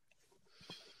gone.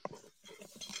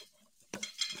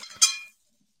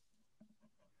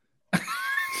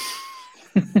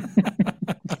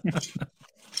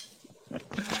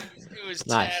 It was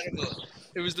Nice. terrible.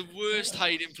 It was the worst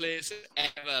hiding place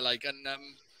ever. Like, and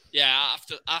yeah,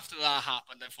 after that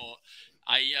happened, I thought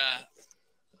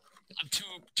I'm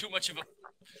too much of a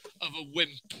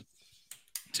wimp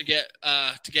to get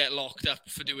locked up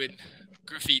for doing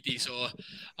graffiti. So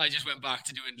I just went back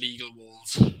to doing legal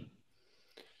walls.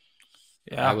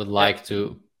 Yeah, I would like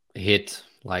to hit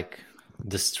like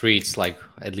the streets like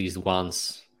at least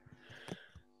once.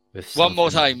 With One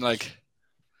more something- time, like.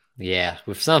 Yeah,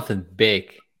 with something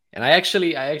big. And I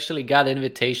actually got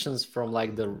invitations from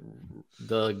like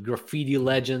the graffiti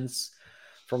legends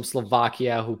from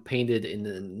Slovakia who painted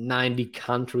in 90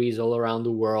 countries all around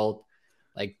the world.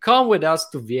 Like, come with us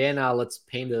to Vienna, let's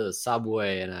paint a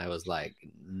subway. And I was like,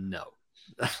 no.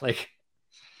 Like,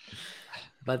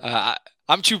 but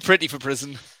I'm too pretty for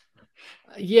prison.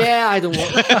 yeah, I don't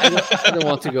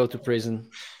want to go to prison.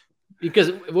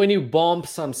 Because when you bomb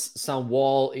some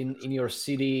wall in your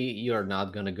city, you're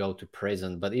not gonna go to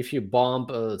prison. But if you bomb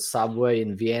a subway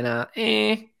in Vienna,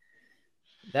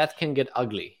 that can get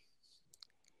ugly.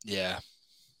 Yeah.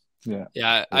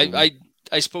 Yeah.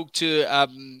 I spoke to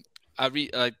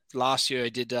last year I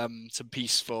did some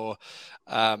piece for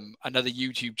another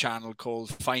YouTube channel called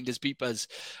Finders Beepers,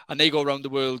 and they go around the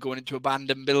world going into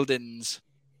abandoned buildings,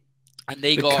 and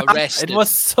they got arrested. It was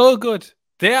so good.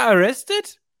 They are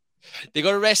arrested? They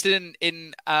got arrested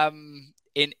in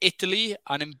Italy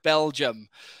and in Belgium.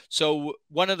 So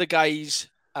one of the guys,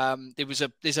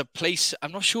 there's a place,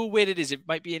 I'm not sure where it is. It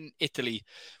might be in Italy,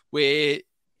 where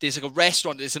there's like a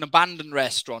restaurant. It's an abandoned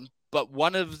restaurant, but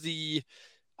one of the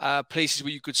places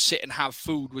where you could sit and have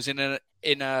food was in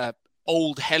a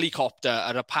old helicopter,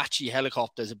 an Apache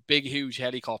helicopter. It's a big, huge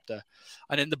helicopter,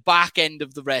 and in the back end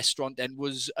of the restaurant then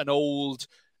was an old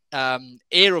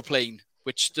aeroplane,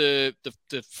 which the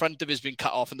front of it has been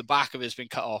cut off and the back of it has been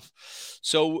cut off.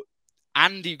 So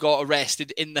Andy got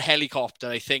arrested in the helicopter.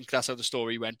 I think that's how the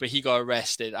story went, but he got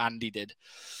arrested. Andy did.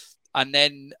 And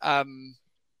then for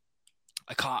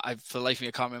the life of me,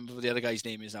 I can't remember what the other guy's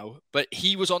name is now, but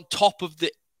he was on top of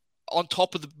the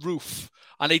roof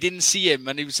and they didn't see him.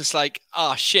 And he was just like,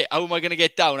 oh shit, how am I going to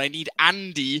get down? I need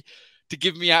Andy to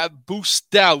give me a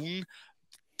boost down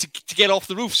to get off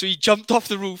the roof. So he jumped off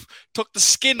the roof, took the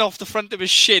skin off the front of his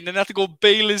shin, and had to go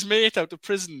bail his mate out of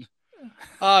prison.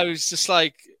 I was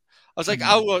like,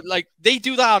 oh, like they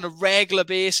do that on a regular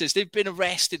basis. They've been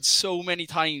arrested so many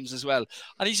times as well.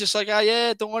 And he's just like, oh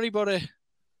yeah, don't worry about it.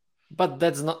 But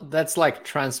that's like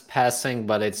trespassing,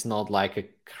 but it's not like a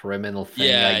criminal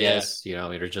thing, I guess. You know,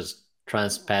 you're just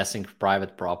trespassing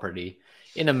private property.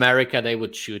 In America, they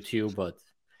would shoot you, but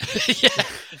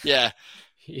yeah.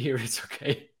 Here it's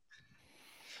okay.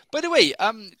 By the way,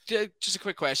 just a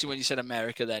quick question when you said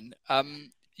America then.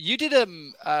 You did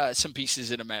some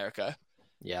pieces in America.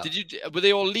 Yeah. Were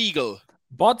they all legal?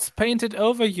 Bots painted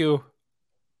over you.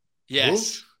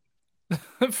 Yes.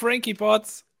 Frankie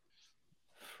Bots.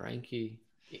 Frankie.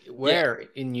 Where?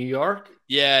 In New York?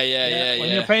 Yeah. When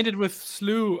you painted with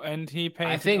Slew and he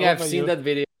painted I think I've seen that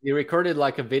video. He recorded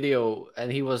like a video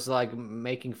and he was like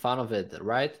making fun of it,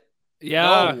 right?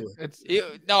 Yeah.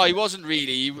 No, he wasn't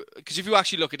really. Because if you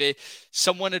actually look at it,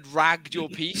 someone had ragged your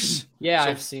piece. Yeah,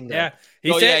 I've seen that.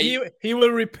 Yeah. He said he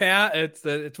will repair it.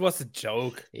 It was a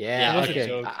joke. Yeah, It was a okay.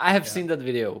 joke. I have seen that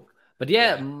video. But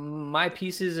my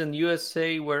pieces in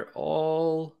USA were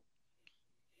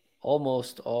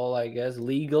almost all, I guess,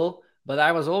 legal. But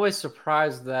I was always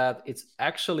surprised that it's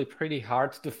actually pretty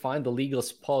hard to find the legal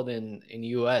spot in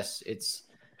US. It's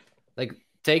like,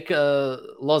 take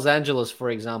Los Angeles,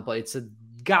 for example. It's a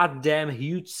goddamn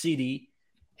huge city.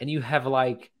 And you have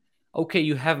like, okay,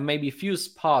 you have maybe a few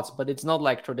spots, but it's not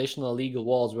like traditional legal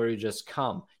walls where you just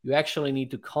come. You actually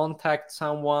need to contact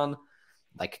someone,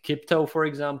 like Kipto, for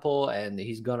example, and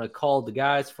he's going to call the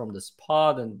guys from the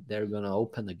spot and they're going to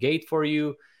open the gate for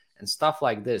you and stuff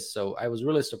like this. So I was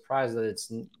really surprised that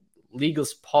it's legal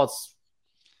spots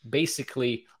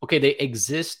basically, okay, they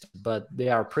exist, but they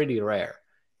are pretty rare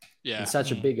in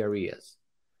such a big areas.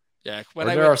 Yeah, when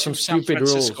there are some stupid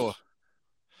rules. Go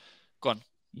on.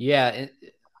 Yeah,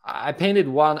 I painted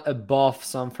one above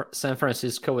San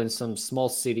Francisco in some small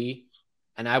city,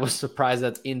 and I was surprised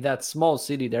that in that small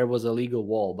city there was a legal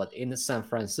wall, but in San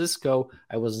Francisco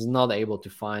I was not able to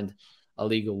find a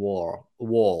legal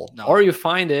wall. No. Or you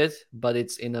find it, but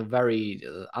it's in a very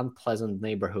unpleasant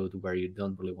neighborhood where you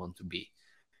don't really want to be.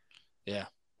 Yeah.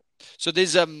 So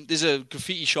there's a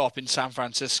graffiti shop in San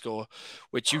Francisco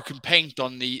which you can paint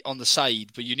on the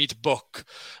side, but you need to book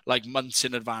like months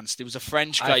in advance. There was a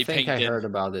French guy painting. I heard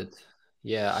about it.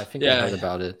 Yeah, I think I heard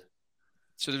about it.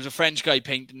 So there was a French guy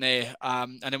painting there,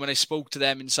 and then when I spoke to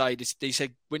them inside, they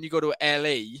said when you go to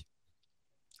LA,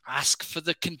 ask for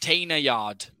the container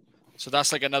yard. So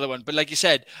that's like another one. But like you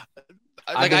said,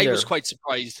 like I was quite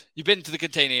surprised. You've been to the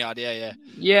container yard, yeah.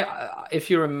 Yeah, if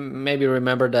you maybe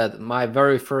remember that my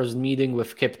very first meeting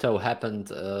with Kipto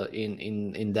happened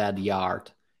in that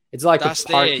yard. It's like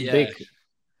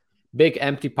big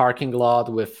empty parking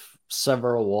lot with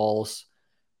several walls,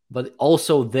 but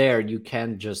also there you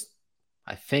can't just.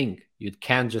 I think you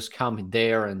can't just come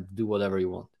there and do whatever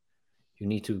you want. You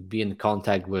need to be in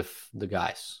contact with the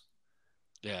guys.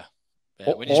 Yeah.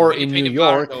 Or in New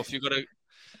York, if you gotta.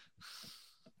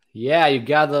 Yeah, you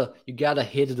gotta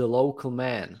hit the local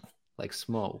man like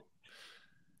Smo.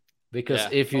 Because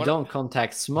if you don't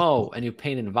contact Smo and you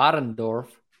paint in Warendorf,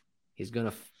 he's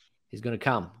gonna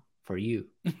come for you.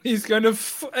 He's gonna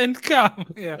come.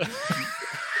 Yeah.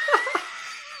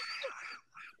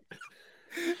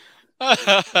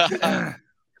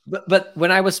 But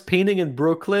when I was painting in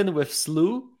Brooklyn with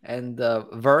Slew and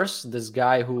Verse, this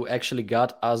guy who actually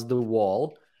got us the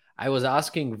wall, I was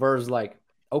asking Verse like,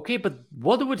 okay, but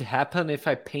what would happen if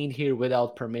I paint here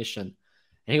without permission?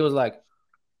 And he was like,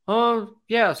 oh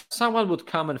yeah, someone would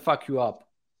come and fuck you up.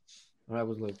 And I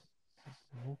was like,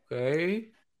 okay,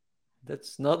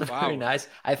 that's not very nice.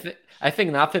 I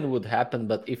think nothing would happen,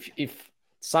 but if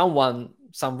some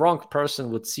wrong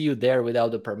person would see you there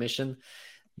without the permission,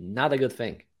 not a good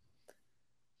thing.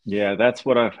 Yeah, that's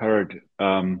what I've heard.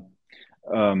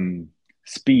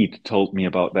 Speed told me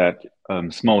about that.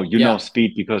 Smo, you know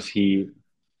Speed because he,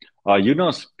 you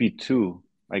know Speed too,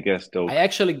 I guess. Though I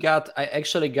actually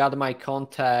got my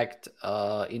contact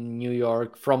in New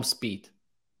York from Speed.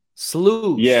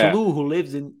 Slew, who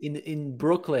lives in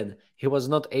Brooklyn, he was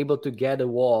not able to get a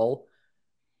wall.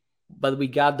 But we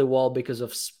got the wall because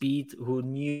of Speed, who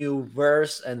knew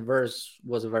Verse, and Verse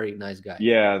was a very nice guy.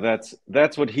 Yeah,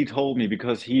 that's what he told me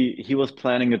because he was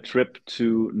planning a trip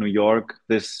to New York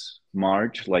this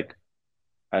March, like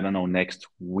I don't know, next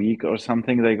week or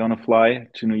something. They're gonna fly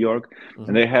to New York,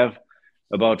 and they have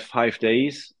about 5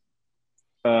 days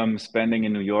spending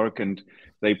in New York, and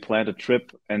they planned a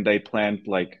trip, and they planned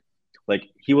like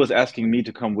he was asking me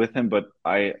to come with him, but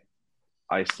I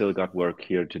still got work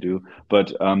here to do,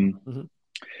 but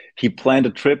he planned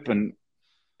a trip, and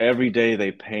every day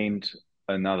they paint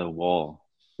another wall.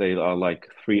 They are like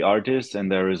 3 artists,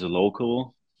 and there is a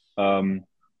local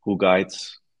who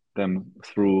guides them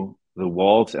through the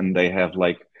walls, and they have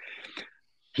like,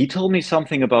 he told me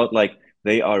something about like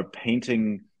they are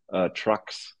painting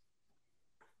trucks.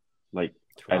 Like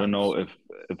I don't know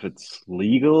if it's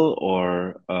legal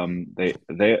or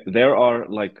there are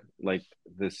like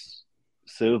this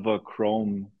silver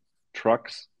chrome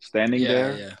trucks standing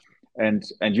there, and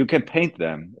you can paint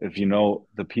them if you know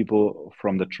the people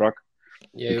from the truck.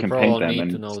 Yeah, you can paint them,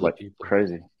 and it's like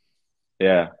crazy.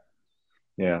 Yeah,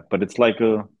 but it's like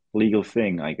a legal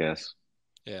thing, I guess.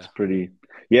 Yeah, it's pretty.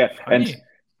 Yeah, funny. And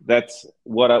that's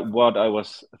what I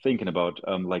was thinking about.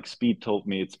 Like Speed told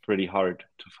me it's pretty hard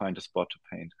to find a spot to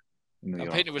paint in New York.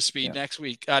 I'm painting with Speed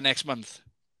next month.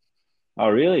 Oh,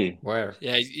 really? Where?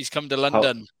 Yeah, he's come to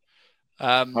London.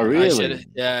 Oh, really?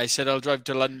 I said I'll drive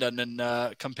to London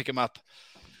and come pick him up,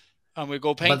 and we'll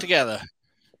go paint together.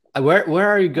 Where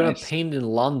are you gonna paint in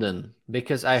London?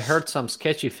 Because I heard some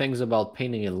sketchy things about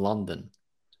painting in London.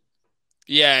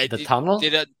 Yeah, the tunnel. So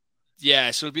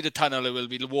it'll be the tunnel. It will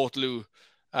be the Waterloo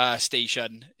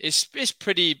station. It's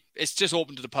pretty. It's just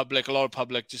open to the public. A lot of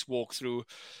public just walk through.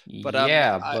 But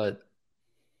but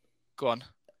go on.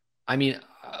 I mean,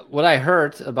 what I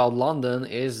heard about London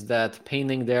is that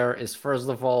painting there is, first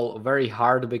of all, very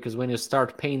hard because when you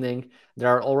start painting, there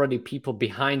are already people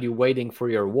behind you waiting for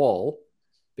your wall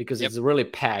because it's really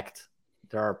packed.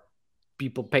 There are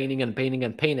people painting and painting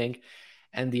and painting.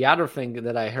 And the other thing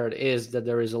that I heard is that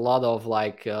there is a lot of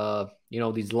like,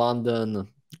 these London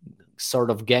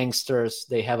sort of gangsters.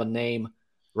 They have a name,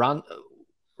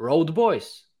 Road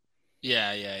Boys.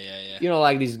 Yeah. You know,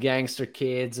 like these gangster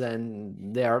kids,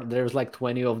 and there's like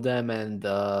 20 of them, and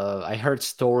I heard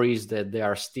stories that they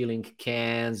are stealing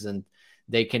cans, and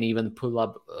they can even put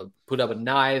up a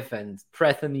knife and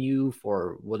threaten you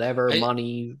for whatever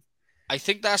money. I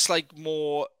think that's like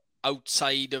more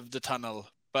outside of the tunnel,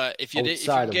 but if you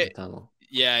The tunnel.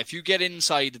 Yeah, if you get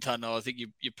inside the tunnel, I think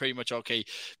you're pretty much okay,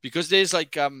 because there's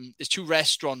like there's 2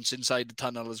 restaurants inside the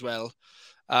tunnel as well.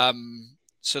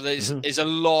 So there's a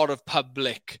lot of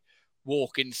public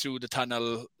walking through the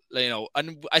tunnel, you know,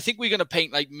 and I think we're going to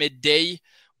paint like midday.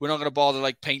 We're not going to bother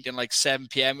like painting like 7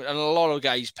 p.m. And a lot of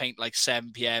guys paint like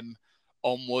 7 p.m.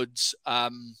 onwards.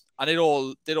 And they're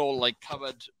all like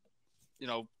covered, you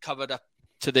know, covered up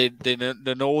to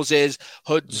the noses,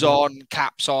 hoods on,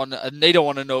 caps on, and they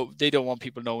don't want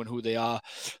people knowing who they are.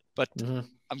 But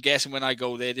I'm guessing when I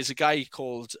go there's a guy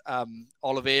called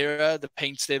Oliveira that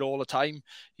paints there all the time.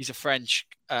 He's a French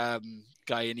guy,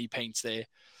 and he paints there.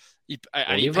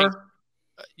 Oliver?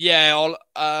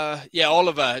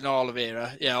 Oliver, not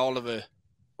Oliveira. Yeah, Oliver.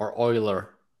 Or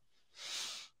Euler.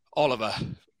 Oliver.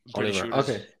 I'm pretty sure.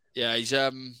 Okay. Yeah, he's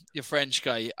a French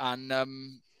guy,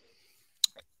 and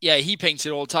he paints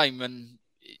it all the time. And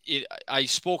I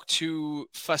spoke to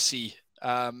Fussy,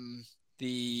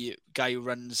 the guy who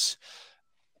runs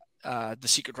The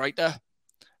Secret Writer.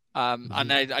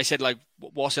 And I said, like,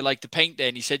 what's it like to paint there?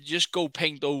 And he said, just go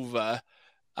paint over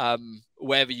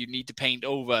wherever you need to paint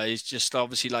over. Is just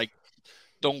obviously like,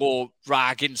 don't go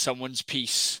ragging someone's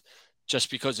piece just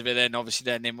because of it. Then obviously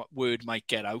their word might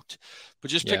get out.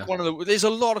 But just pick one of the. There's a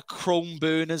lot of chrome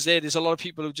burners there. There's a lot of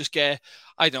people who just get,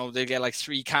 I don't know, they get like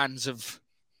 3 cans of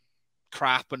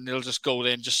crap, and they'll just go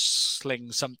there and just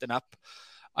sling something up.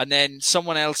 And then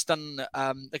someone else done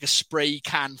like a spray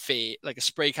can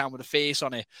with a face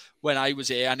on it when I was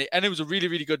here, and it was a really,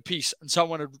 really good piece. And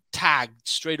someone had tagged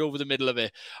straight over the middle of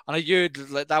it, and I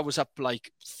heard like that was up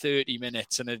like 30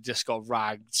 minutes, and it just got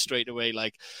ragged straight away.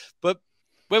 Like, but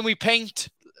when we paint,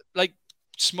 like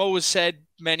Smo has said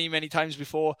many, many times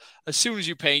before, as soon as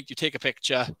you paint, you take a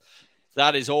picture.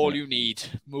 That is all you need.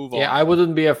 Move on. Yeah, I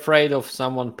wouldn't be afraid of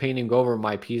someone painting over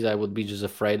my piece. I would be just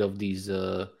afraid of these.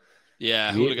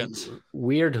 Hooligans.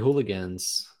 Weird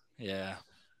hooligans. Yeah.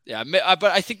 But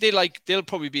I think they'll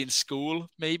probably be in school,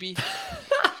 maybe.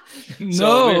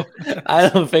 No, I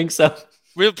don't think so.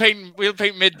 We'll paint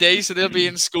midday, so they'll be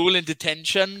in school in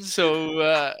detention.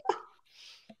 So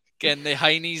getting their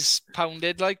heinies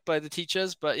pounded like by the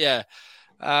teachers. But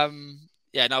I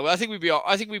think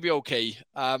we'd be okay.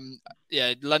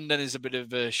 London is a bit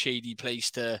of a shady place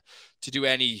to do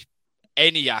any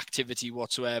activity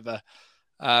whatsoever.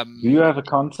 Do you have a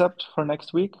concept for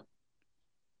next week?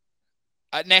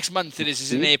 Next month it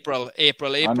is in April.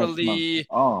 April the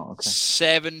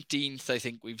 17th, I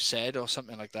think we've said, or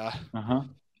something like that.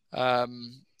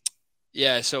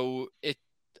 So it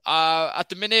at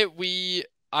the minute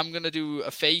I'm gonna do a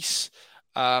face,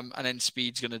 and then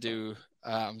Speed's gonna do.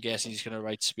 I'm guessing he's gonna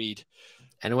write Speed.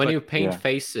 And when you paint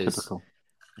faces, typical.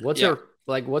 What's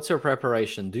your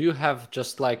preparation? Do you have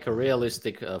just like a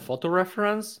realistic photo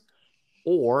reference?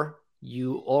 Or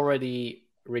you already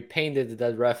repainted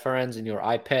that reference in your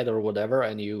iPad or whatever,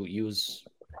 and you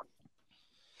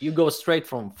go straight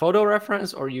from photo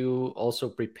reference, or you also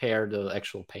prepare the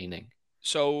actual painting?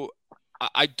 So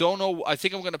I don't know. I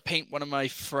think I'm going to paint one of my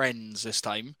friends this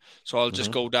time. So I'll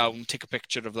just go down, take a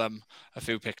picture of them, a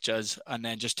few pictures, and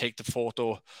then just take the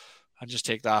photo and just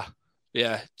take that.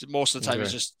 Yeah, most of the time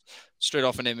it's just straight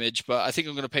off an image. But I think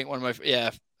I'm going to paint one of my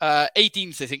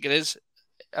 18th. I think it is.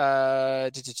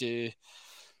 18th,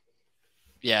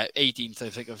 I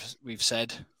think we've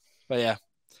said, but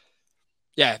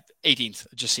 18th.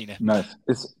 I've just seen it. Nice.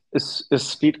 Is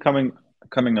Speed coming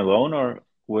alone or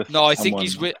with? No, I think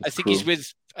he's with.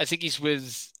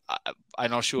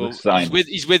 I'm not sure.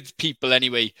 He's with people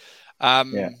anyway.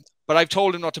 But I've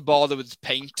told him not to bother with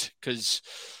paint, because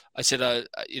I said,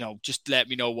 just let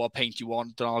me know what paint you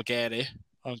want and I'll get it.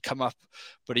 I'll come up,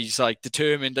 but he's like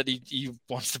determined that he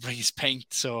wants to bring his paint.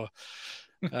 So,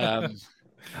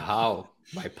 how,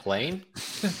 by plane?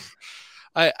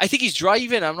 I think he's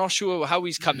driving. I'm not sure how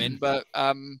he's coming, but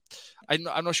I'm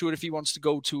not sure if he wants to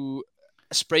go to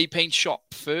a spray paint shop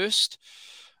first,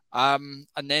 and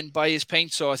then buy his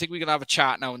paint. So I think we're gonna have a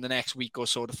chat now in the next week or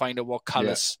so to find out what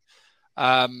colors.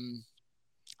 And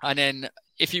then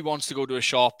if he wants to go to a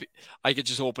shop, I could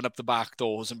just open up the back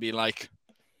doors and be like,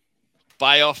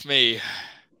 buy off me.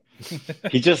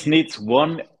 He just needs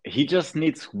one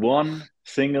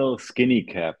single skinny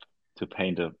cap to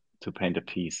paint a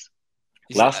piece.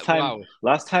 Last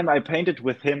time I painted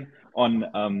with him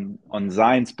on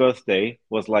Zion's birthday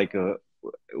was like a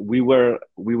we were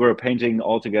painting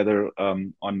all together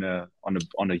on a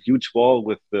huge wall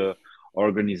with the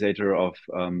organizer of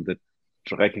the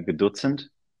Dreckige Dutzend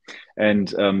and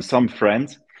some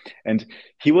friends, and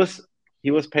he was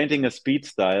painting a speed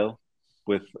style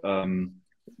with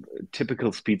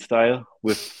typical speed style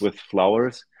with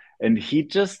flowers, and he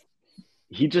just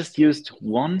used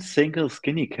one single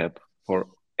skinny cap for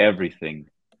everything,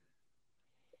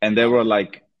 and there were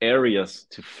like areas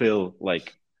to fill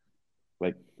like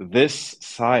this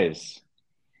size,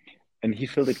 and he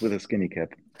filled it with a skinny cap,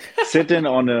 sitting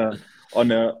on an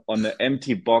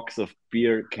empty box of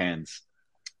beer cans,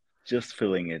 just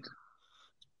filling it.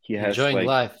 He has Enjoying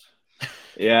life.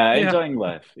 Yeah, enjoying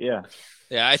life. Yeah.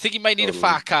 Yeah, I think you might need a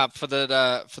fat cap for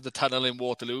the tunnel in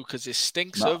Waterloo because it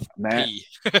stinks of pee.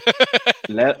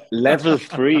 Level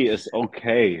 3 is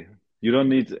okay. You don't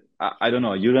need, I don't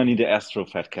know, you don't need the Astro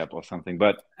fat cap or something.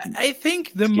 But I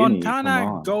think the skinny,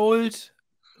 Montana Gold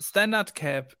standard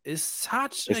cap is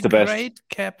such it's a the best. great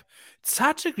cap.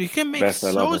 You can make Best,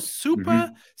 I love so it.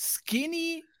 super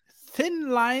skinny,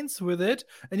 thin lines with it,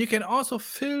 and you can also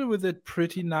fill with it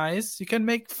pretty nice. You can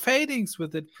make fadings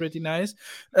with it pretty nice.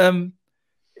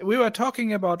 We were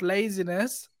talking about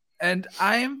laziness, and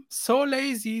I'm so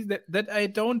lazy that I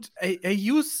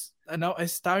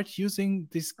start using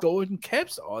these golden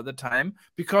caps all the time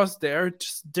because they're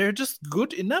just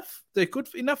good enough. They're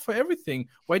good enough for everything.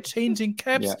 Why changing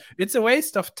caps? Yeah. It's a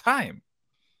waste of time.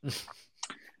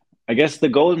 I guess the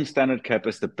golden standard cap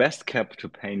is the best cap to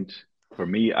paint for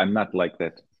me. I'm not like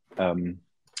that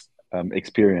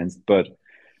experienced, but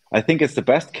I think it's the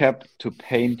best cap to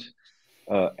paint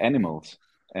animals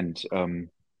and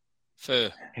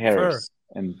Fur. hairs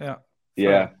and fur.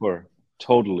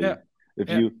 Totally. Yeah.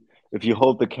 If you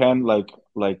hold the can like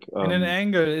in an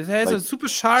angle, it has like a super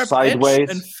sharp sideways, edge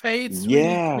and fades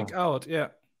really quick out. Yeah.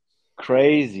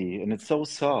 Crazy, and it's so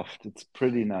soft. It's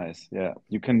pretty nice. Yeah,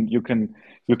 you can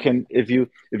if you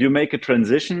make a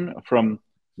transition from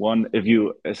one,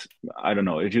 I don't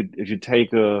know, if you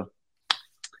take a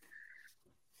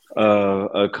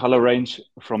color range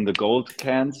from the gold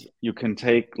cans, you can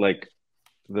take like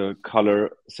the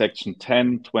color section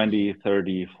 10, 20,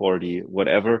 30, 40,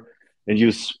 whatever, and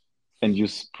you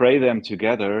spray them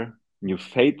together and you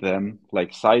fade them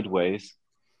like sideways.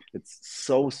 It's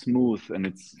so smooth and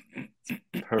it's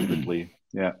perfectly.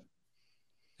 Yeah.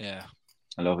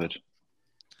 I love it.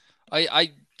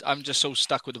 I'm just so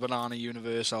stuck with the Banana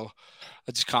Universal.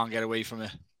 I just can't get away from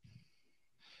it.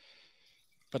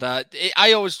 But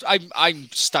I'm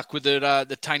stuck with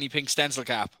the tiny pink stencil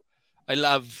cap. I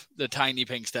love the tiny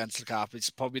pink stencil cap. It's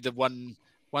probably the one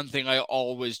thing I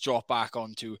always drop back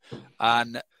onto,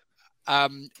 and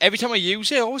every time I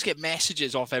use it, I always get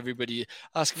messages off everybody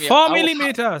asking me 4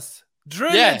 millimeters.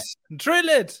 Drill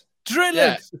it.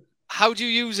 How do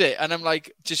you use it? And I'm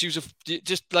like,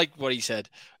 just like what he said.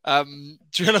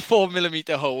 Drill a 4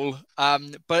 millimeter hole.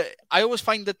 But I always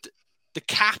find that the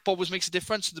cap always makes a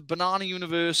difference. The Banana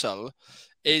Universal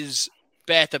is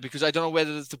better because I don't know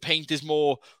whether the paint is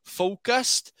more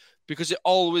focused, because it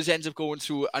always ends up going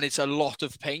through and it's a lot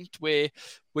of paint, where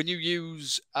when you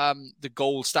use the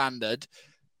gold standard,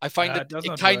 I find that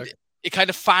it kind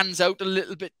of fans out a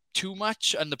little bit too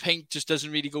much and the paint just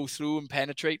doesn't really go through and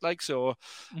penetrate like so.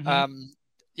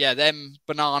 Them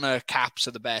banana caps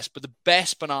are the best, but the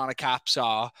best banana caps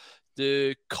are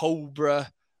the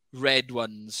Cobra red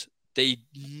ones. They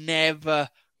never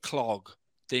clog.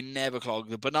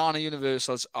 The Banana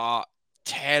Universals are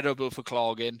terrible for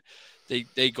clogging.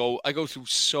 I go through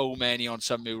so many on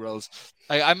some murals.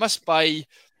 I must buy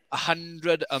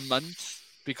 100 a month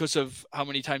because of how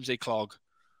many times they clog.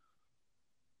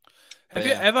 Have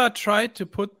you ever tried to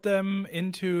put them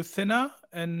into thinner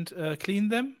and clean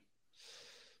them?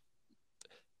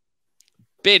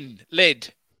 Bin,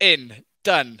 lid, in,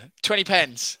 done. 20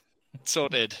 pence.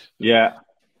 Sorted. Yeah.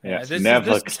 This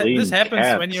happens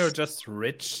caps. When you're just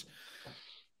rich.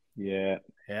 Yeah.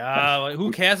 Yeah,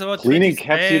 who cares about cleaning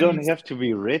caps? You don't have to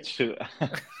be rich.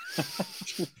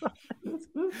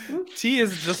 He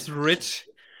is just rich.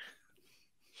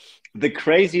 The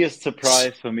craziest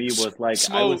surprise for me was like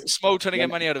Smo trying to get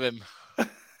money out of him.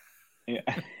 Yeah.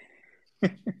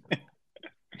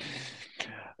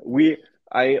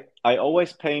 I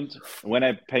always paint when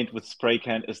I paint with spray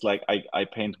can. It's like I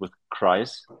paint with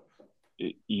Kreis.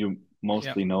 You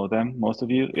mostly know them, most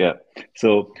of you. Yeah.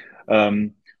 So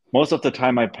most of the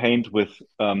time I paint with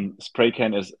spray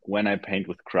can is when I paint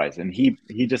with Kreis, and he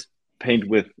just paint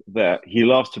with he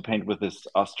loves to paint with this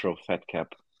Astro fat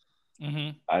cap.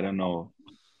 I don't know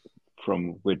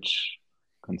from which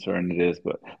concern it is,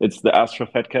 but it's the Astro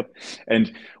fat cap. And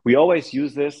we always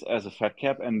use this as a fat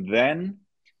cap. And then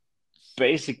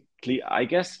basically, I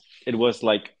guess it was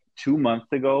like 2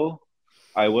 months ago,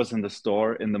 I was in the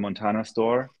store, in the Montana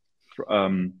store,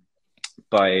 from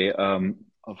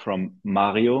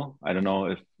Mario. I don't know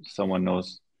if someone knows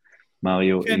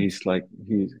Mario. Kent.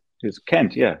 He's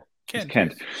Kent, yeah. He's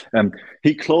Kent.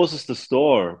 He closes the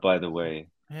store, by the way.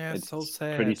 Yeah, It's so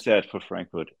sad. pretty sad for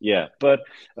Frankfurt. Yeah, but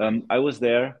I was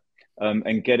there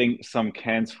and getting some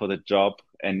cans for the job,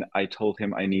 and I told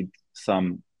him I need some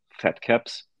fat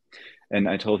caps, and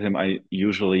I told him I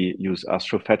usually use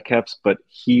Astro fat caps, but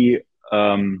he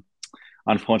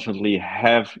unfortunately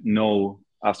have no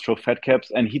Astro fat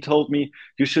caps, and he told me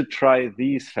you should try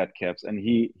these fat caps, and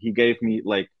he gave me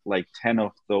like 10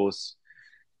 of those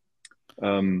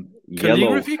yellow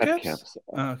Calligraphy fat caps? caps.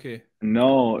 Okay.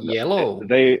 No, Yellow.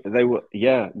 they were,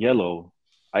 yeah, yellow.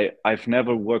 I've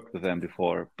never worked with them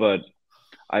before, but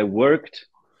I worked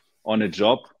on a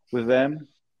job with them,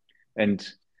 and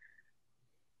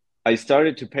I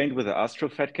started to paint with the Astro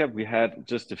fat cap. We had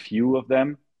just a few of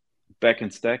them back in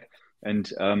stack, and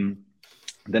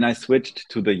then I switched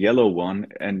to the yellow one,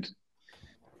 and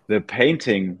the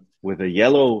painting with a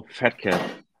yellow fat cap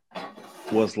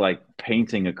was like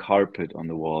painting a carpet on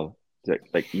the wall.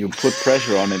 Like you put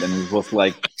pressure on it, and it was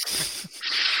like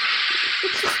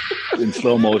in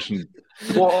slow motion.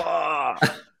 Whoa!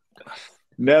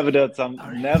 Never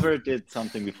did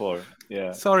something before.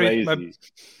 Yeah. Sorry, crazy.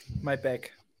 my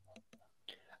back.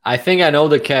 I think I know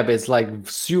the cap. It's like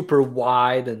super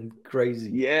wide and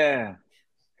crazy. Yeah.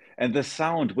 And the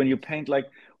sound when you paint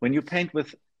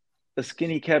with a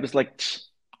skinny cap, it's like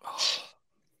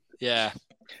Yeah.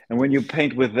 and when you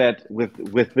paint with that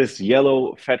with this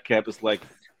yellow fat cap, it's like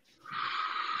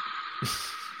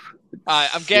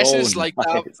I'm guessing it's so like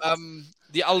nice.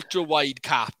 the ultra wide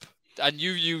cap, and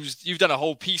you've done a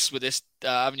whole piece with this,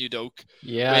 haven't you, Doke?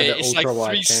 Yeah, Where the it's ultra like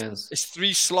wide cans. It's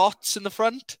 3 slots in the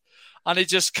front, and it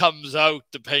just comes out.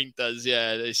 The paint does,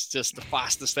 yeah. It's just the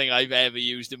fastest thing I've ever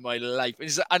used in my life,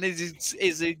 and it's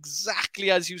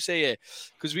exactly as you say it.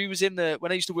 Because we was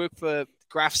when I used to work for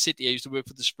Graph City, I used to work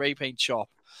for the spray paint shop,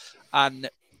 and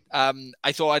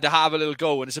I thought I'd have a little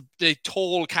go, and they're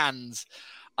tall cans.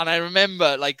 And I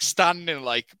remember like standing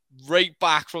like right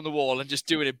back from the wall and just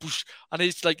doing it. And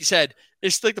it's like you said,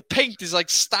 it's like the paint is like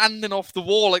standing off the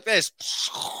wall like this.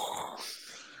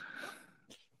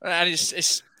 And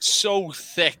it's so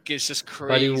thick, it's just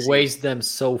crazy. But you waste them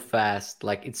so fast.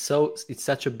 Like it's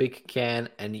such a big can,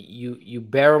 and you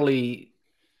barely.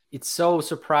 It's so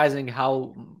surprising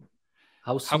how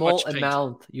small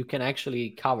amount you can actually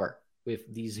cover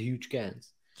with these huge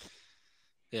cans.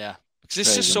 Yeah. Because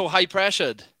it's just so high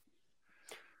pressured.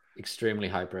 Extremely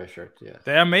high pressured, yeah.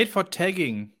 They are made for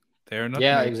tagging. They're not.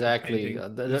 Yeah, made exactly. For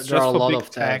there are a lot of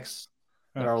tags.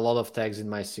 There are a lot of tags in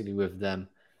my city with them,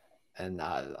 and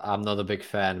I'm not a big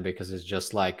fan because it's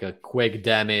just like a quick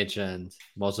damage, and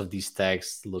most of these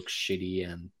tags look shitty,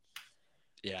 and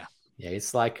yeah,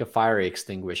 it's like a fire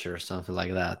extinguisher or something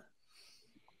like that.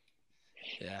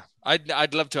 Yeah,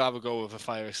 I'd love to have a go with a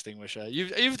fire extinguisher.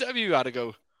 Have you had a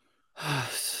go?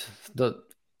 It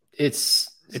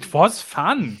was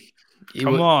fun. It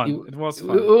was fun. It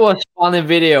was fun in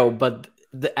video, but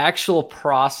the actual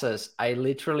process, I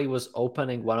literally was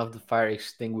opening one of the fire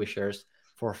extinguishers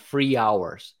for 3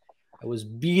 hours. I was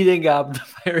beating up the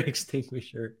fire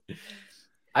extinguisher.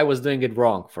 I was doing it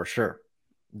wrong for sure.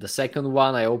 The second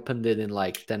one, I opened it in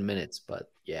like 10 minutes,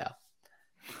 but yeah.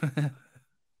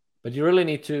 But you really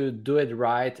need to do it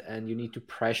right, and you need to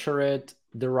pressure it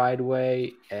the right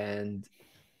way, and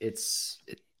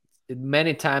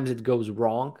many times it goes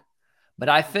wrong. But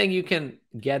I think you can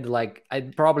get I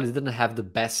probably didn't have the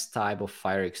best type of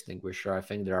fire extinguisher. I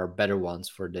think there are better ones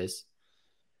for this.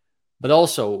 But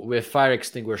also with fire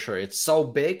extinguisher, it's so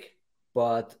big,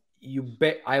 but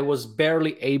I was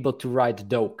barely able to write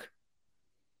Doke.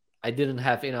 I didn't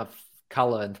have enough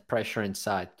color and pressure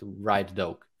inside to write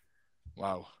Doke.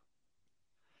 Wow.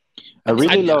 I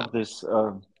really love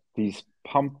these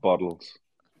pump bottles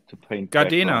to paint.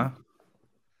 Gardena.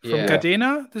 From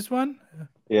Gardena, this one?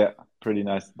 Yeah, pretty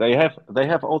nice. They have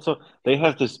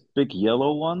this big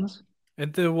yellow ones.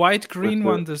 And the white green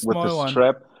one, the small with the one.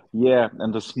 Strap. Yeah,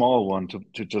 and the small one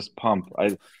to just pump.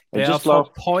 I just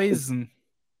love poison.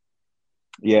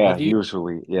 Yeah,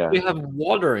 usually. Yeah. We have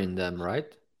water in them, right?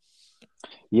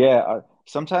 Yeah,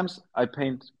 sometimes I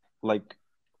paint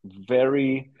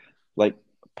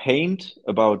paint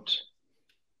about,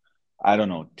 I don't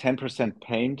know, 10%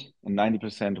 paint and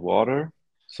 90% water.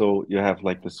 So you have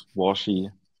like this washy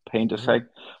paint effect.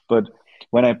 But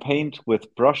when I paint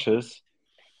with brushes,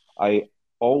 I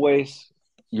always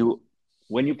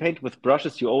when you paint with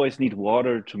brushes, you always need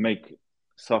water to make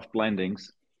soft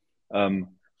blendings.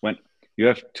 When you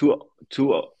have two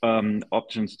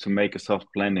options to make a soft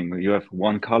blending, you have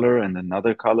one color and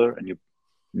another color, and you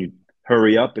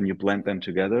hurry up and you blend them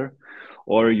together,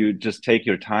 or you just take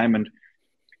your time and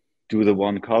do the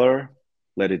one color,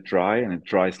 let it dry, and it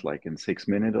dries like in 6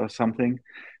 minutes or something,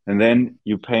 and then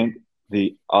you paint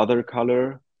the other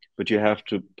color, but you have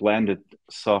to blend it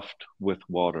soft with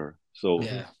water, so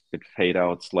it fade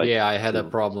out like I had a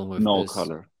problem with no this.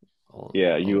 color.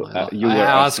 You I were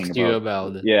asking asked you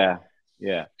about it.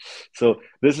 Yeah. So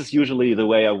this is usually the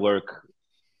way I work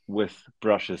with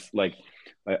brushes. Like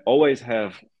I always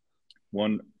have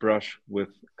one brush with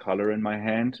color in my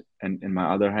hand, and in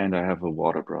my other hand I have a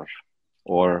water brush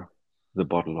or the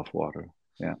bottle of water.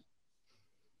 Yeah.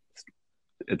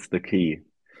 It's the key.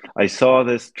 I saw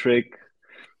this trick,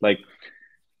 like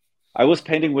I was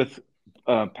painting with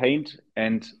paint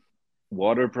and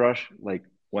water brush, like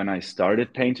when I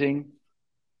started painting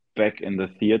back in the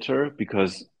theater,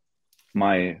 because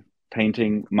my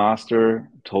painting master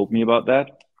told me about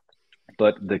that.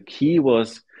 But the key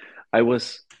was I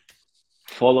was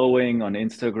following on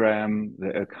Instagram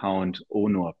the account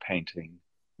Onur Painting.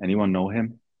 Anyone know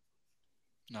him?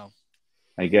 No.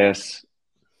 I guess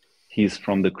he's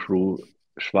from the crew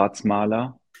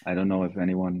Schwarzmaler. I don't know if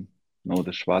anyone know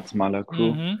the Schwarzmaler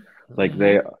crew. Like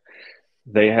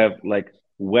they have like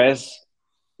Wes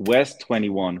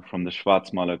 21 from the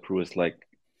Schwarzmaler crew is like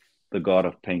the god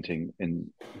of painting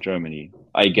in Germany,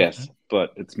 I guess,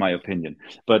 but it's my opinion.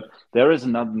 But there is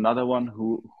another one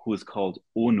who is called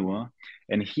Onur,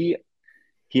 and he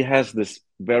has this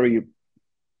very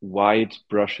wide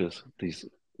brushes, these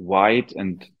wide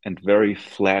and very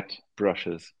flat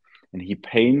brushes, and he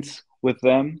paints with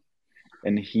them,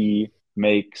 and he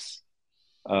makes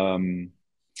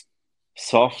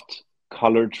soft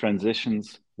color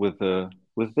transitions with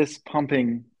this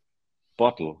pumping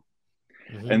bottle.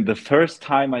 And the first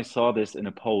time I saw this in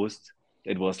a post,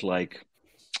 it was like,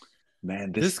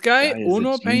 man, this guy is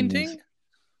Onur Painting?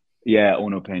 Yeah,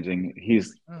 Onur Painting.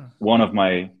 He's one of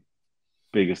my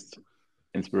biggest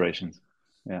inspirations.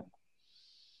 Yeah.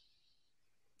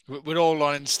 We're all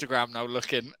on Instagram now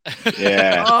looking.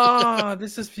 Yeah. Oh,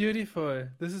 this is beautiful.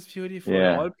 This is beautiful.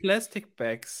 Yeah. All plastic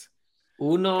bags.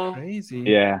 Uno. Crazy.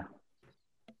 Yeah.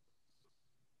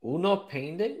 Uno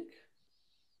Painting?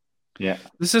 Yeah.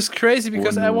 This is crazy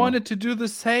because I Onur. wanted to do the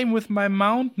same with my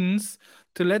mountains,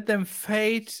 to let them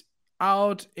fade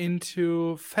out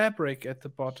into fabric at the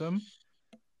bottom.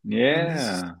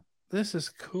 Yeah. This is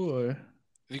cool.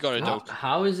 You got it, Doke.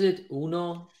 How is it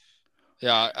Uno?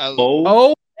 Yeah.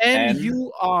 O-N-U-R.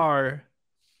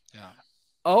 Yeah.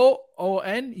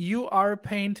 O-O-N-U-R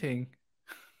Painting.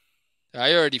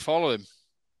 I already follow him.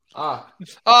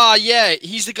 Yeah.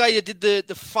 He's the guy that did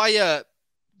the fire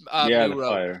mural. The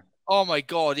fire. Oh my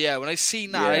god, yeah. When I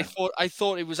seen that, I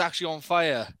thought it was actually on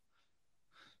fire.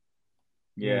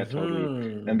 Yeah,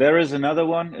 totally. And there is another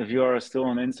one, if you are still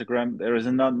on Instagram, there is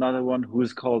another one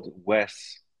who's called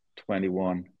Wes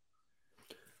 21.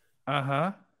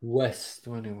 Wes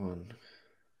 21.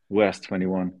 Wes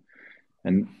 21.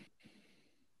 And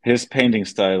his painting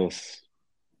styles.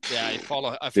 Yeah, I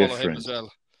follow him as well.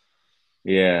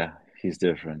 Yeah, he's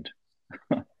different.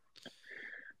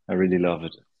 I really love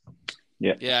it.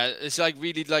 Yeah. Yeah, it's like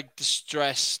really like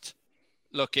distressed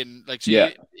looking. Like, so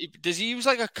does he use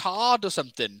like a card or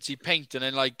something? Does he paint and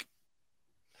then like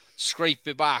scrape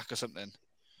it back or something?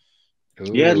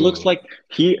 Ooh. Yeah, it looks like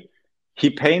he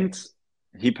paints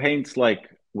like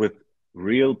with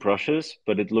real brushes,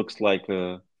 but it looks like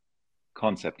a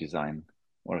concept design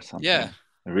or something. Yeah.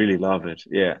 I really love it.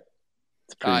 Yeah.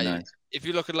 It's pretty nice. If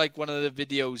you look at like one of the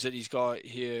videos that he's got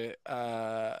here,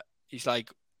 he's like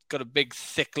got a big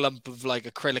thick lump of like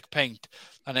acrylic paint,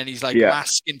 and then he's like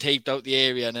masking taped out the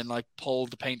area and then like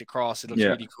pulled the paint across. It looks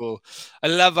really cool. I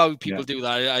love how people do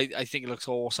that. I think it looks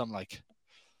awesome. Like,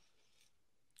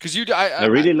 because I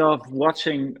really love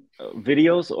watching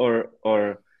videos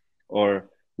or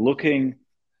looking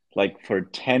like for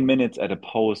 10 minutes at a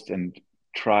post and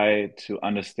try to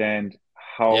understand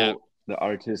how the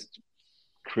artist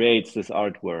creates this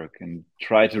artwork, and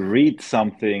try to read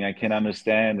something I can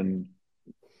understand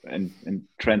and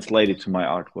translate it to my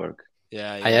artwork.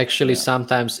 I actually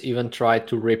sometimes even try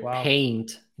to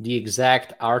repaint the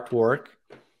exact artwork,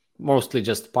 mostly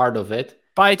just part of it.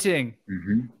 Biting.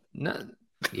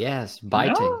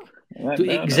 Biting.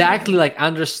 Exactly like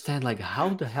understand like how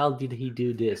the hell did he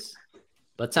do this?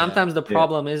 But sometimes the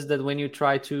problem is that when you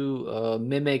try to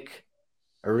mimic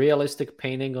a realistic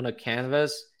painting on a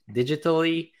canvas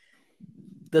digitally,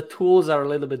 the tools are a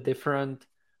little bit different,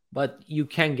 but you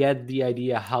can get the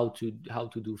idea how to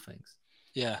do things.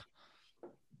 Yeah.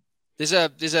 There's a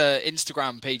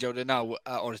Instagram page out there now,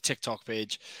 or a TikTok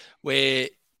page, where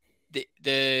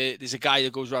there's a guy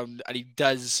that goes around and he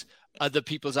does other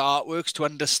people's artworks to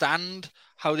understand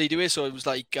how they do it. So it was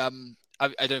like, I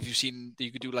don't know if you've seen,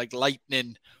 you could do like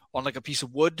lightning on like a piece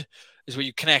of wood, is where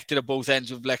you connect it at both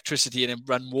ends with electricity and then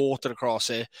run water across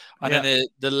it. And then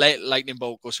the lightning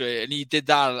bolt goes through it. And he did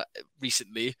that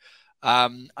recently.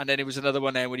 And then it was another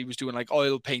one there when he was doing like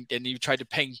oil painting. He tried to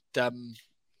paint,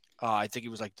 I think it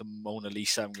was like the Mona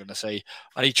Lisa, I'm going to say.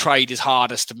 And he tried his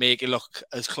hardest to make it look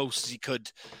as close as he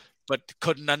could, but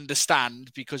couldn't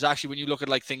understand, because actually when you look at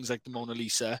like things like the Mona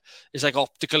Lisa, it's like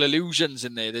optical illusions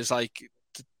in there. There's like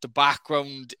the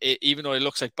background, even though it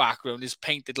looks like background, is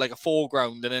painted like a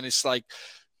foreground. And then it's like,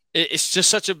 it's just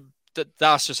such a,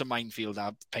 that's just a minefield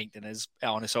that painting is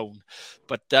on its own.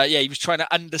 But he was trying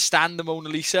to understand the Mona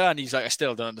Lisa, and he's like, I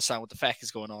still don't understand what the feck is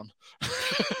going on.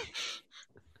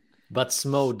 But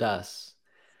Smo does.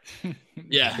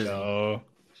 Yeah. No.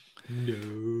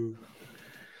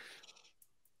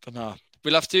 But no,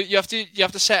 we'll have to. You have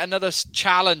to set another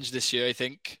challenge this year, I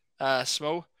think.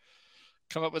 Smo,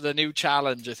 come up with a new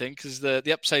challenge. I think is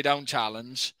the upside down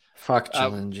challenge. Fuck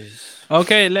challenges.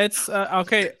 Okay, let's.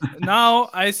 Okay, now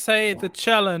I say the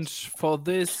challenge for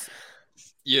this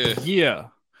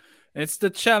year. It's the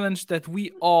challenge that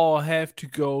we all have to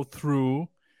go through.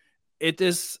 It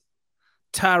is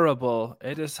terrible.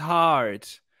 It is hard.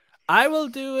 I will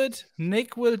do it.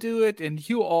 Nick will do it, and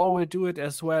you all will do it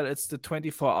as well. It's the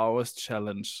 24 hours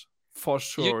challenge for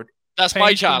sure. That's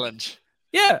my challenge.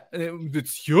 Yeah,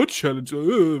 it's your challenge.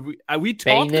 We talked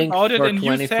Painting about it, for and you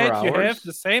 24 said hours? you have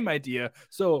the same idea.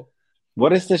 So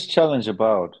What is this challenge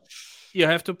about? you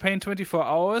have to paint 24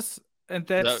 hours, and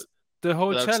that's the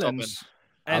whole challenge. Stopping.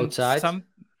 And Outside?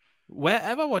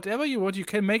 whatever you want, you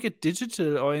can make it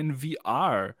digital or in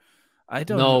VR. I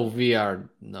don't No know. VR,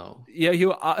 no. Yeah,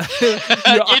 your In eyes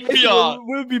VR.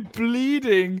 will be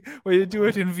bleeding when you do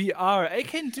it in VR. I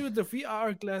can do the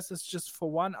VR glasses just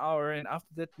for 1 hour, and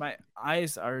after that, my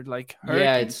eyes are like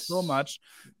hurting so much.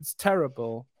 It's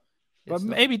terrible. But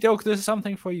maybe, Doc, this is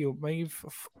something for you. Maybe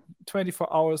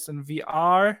 24 hours in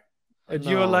VR, and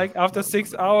you're like, after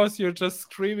 6 hours, you're just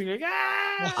screaming like,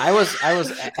 ah! I was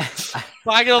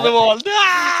Banging on the wall.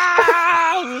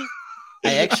 No!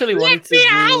 I actually wanted to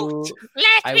do.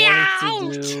 I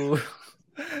wanted to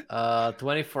do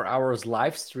 24 hours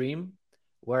live stream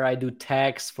where I do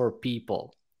tags for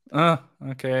people.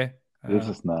 Okay. This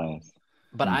is nice.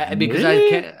 But because I Really?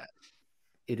 can.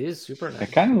 It is super nice. I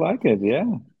kind of like it, yeah.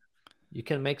 You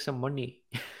can make some money.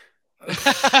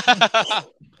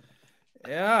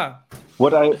 Yeah.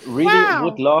 What I really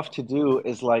would love to do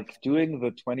is like doing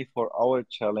the 24-hour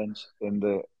challenge in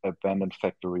the abandoned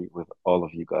factory with all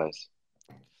of you guys.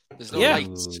 There's no Yeah.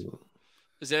 lights.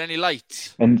 Is there any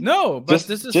light? And No, but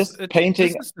this is just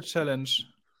painting. This is the challenge.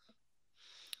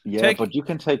 Yeah, but you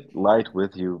can take light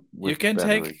with you. With You can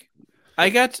battery. take. I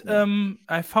got.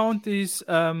 I found these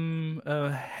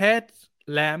head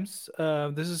lamps.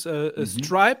 This is a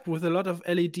stripe with a lot of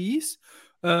LEDs.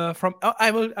 From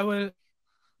I will.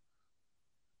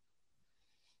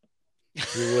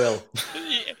 You will.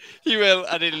 He will,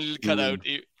 and it'll cut out.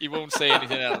 He won't say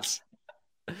anything else.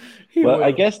 Well,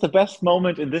 I guess the best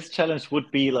moment in this challenge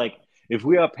would be like if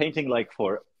we are painting like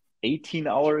for 18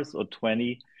 hours or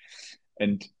 20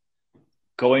 and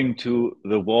going to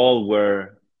the wall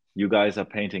where you guys are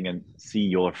painting and see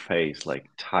your face like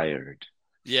tired.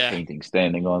 Yeah. Painting,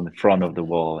 standing on the front of the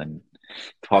wall and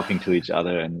talking to each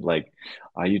other and like,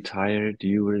 are you tired? Do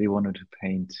you really want to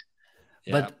paint?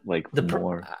 But like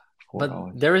more.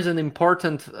 But there is an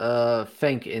important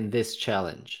thing in this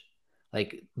challenge.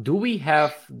 Like, do we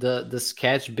have the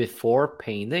sketch before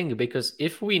painting? Because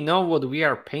if we know what we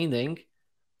are painting,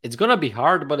 it's going to be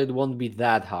hard, but it won't be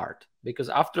that hard. Because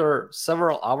after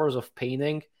several hours of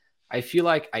painting, I feel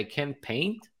like I can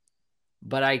paint,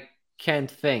 but I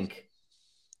can't think.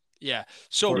 Yeah.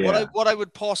 So what I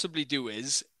would possibly do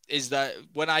is that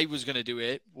when I was going to do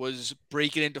it was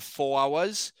break it into 4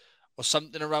 hours or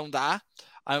something around that.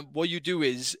 And what you do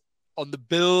is on the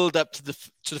build up to the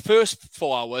first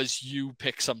 4 hours, you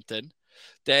pick something.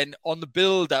 Then on the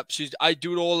build up, so I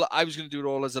was going to do it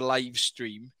all as a live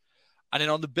stream. And then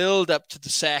on the build up to the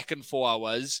second 4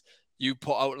 hours, you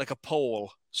put out like a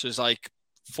poll. So it's like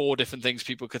 4 different things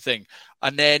people could think.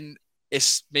 And then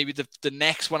it's maybe the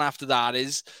next one after that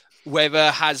is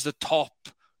whoever has the top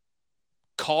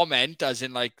comment, as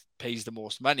in like pays the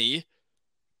most money,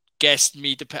 gets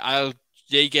me to pay.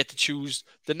 They get to choose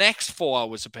the next 4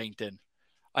 hours of painting.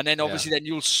 And then obviously then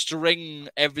you'll string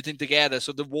everything together.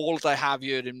 So the wall that I have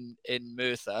here in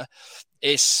Merthyr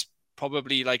is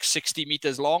probably like 60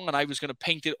 meters long, and I was going to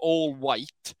paint it all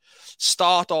white,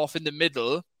 start off in the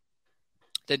middle,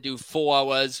 then do 4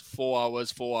 hours, 4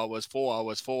 hours, 4 hours, 4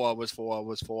 hours, 4 hours, 4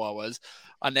 hours, 4 hours,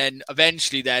 and then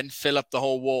eventually then fill up the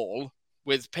whole wall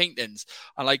with paintings.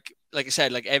 And like I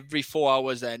said, like every 4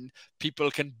 hours then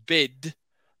people can bid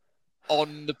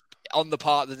on the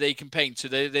part that they can paint. So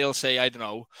they'll say, I don't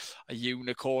know, a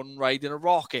unicorn riding a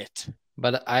rocket.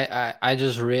 But I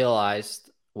just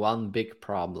realized one big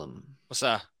problem. What's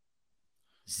that?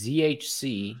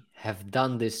 ZHC have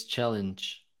done this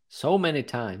challenge so many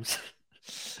times.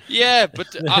 Yeah,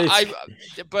 but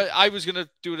I was gonna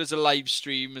do it as a live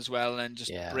stream as well, and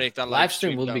just break that live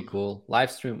stream would be cool.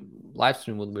 Live stream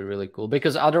would be really cool,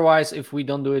 because otherwise, if we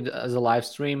don't do it as a live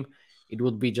stream, it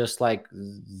would be just like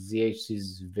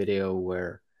ZHC's video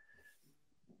where,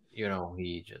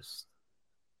 he just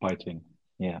fighting.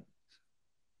 Yeah.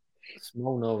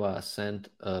 Small Nova sent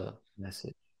a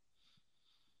message.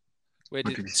 Where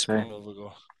did Small Nova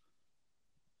go?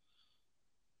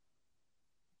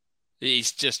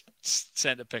 He's just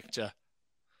sent a picture.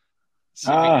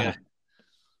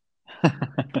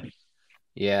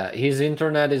 Yeah, his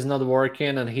internet is not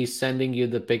working, and he's sending you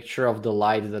the picture of the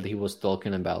light that he was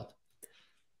talking about.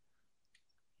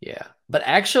 Yeah, but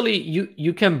actually,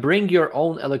 you can bring your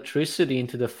own electricity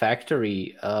into the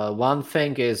factory. One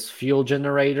thing is fuel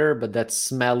generator, but that's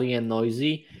smelly and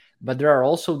noisy. But there are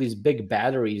also these big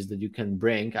batteries that you can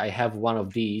bring. I have one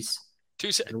of these.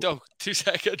 2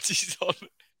 seconds. He's on.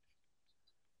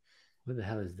 What the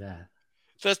hell is that?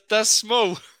 That's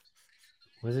Smo.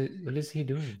 What is he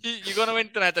doing? You got no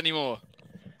internet anymore.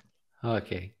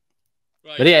 Okay.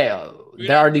 Right. But yeah,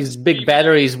 there are these big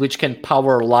batteries which can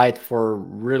power light for a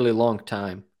really long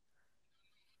time.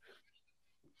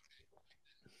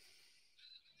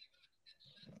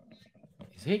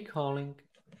 Is he calling?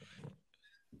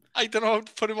 I don't know how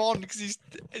to put him on because he's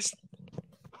 5 of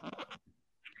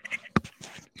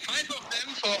them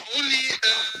for only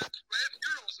 12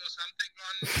 euros or something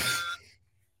on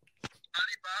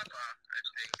Alibaba, I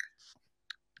think.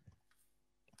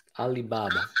 Alibaba.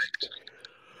 Perfect.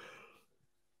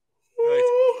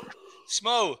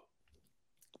 right.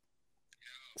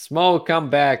 Smo, come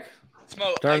back.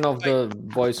 Smo, Turn off the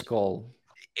voice call.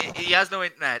 He has no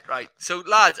internet, right? So,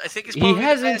 lads, I think it's He probably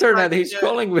has the best internet. idea. He's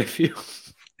calling with you.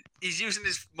 He's using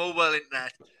his mobile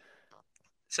internet.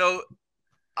 So,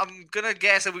 I'm gonna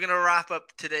guess that we're gonna wrap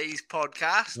up today's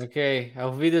podcast. Okay,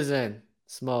 auf Wiedersehen,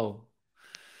 Smo.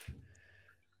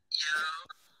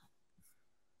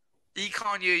 He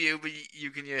can't hear you, but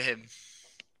you can hear him.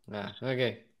 Ah,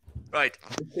 okay. Right.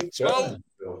 Smo,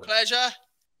 pleasure.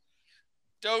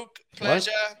 Doke,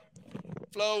 pleasure.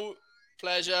 Flo,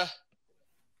 pleasure.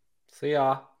 See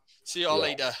ya. See y'all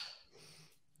later.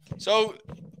 So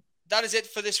that is it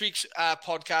for this week's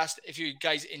podcast. If you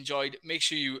guys enjoyed, make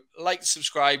sure you like,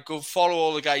 subscribe, go follow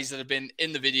all the guys that have been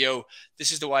in the video.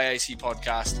 This is the YIC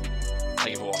Podcast.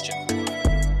 Thank you for watching.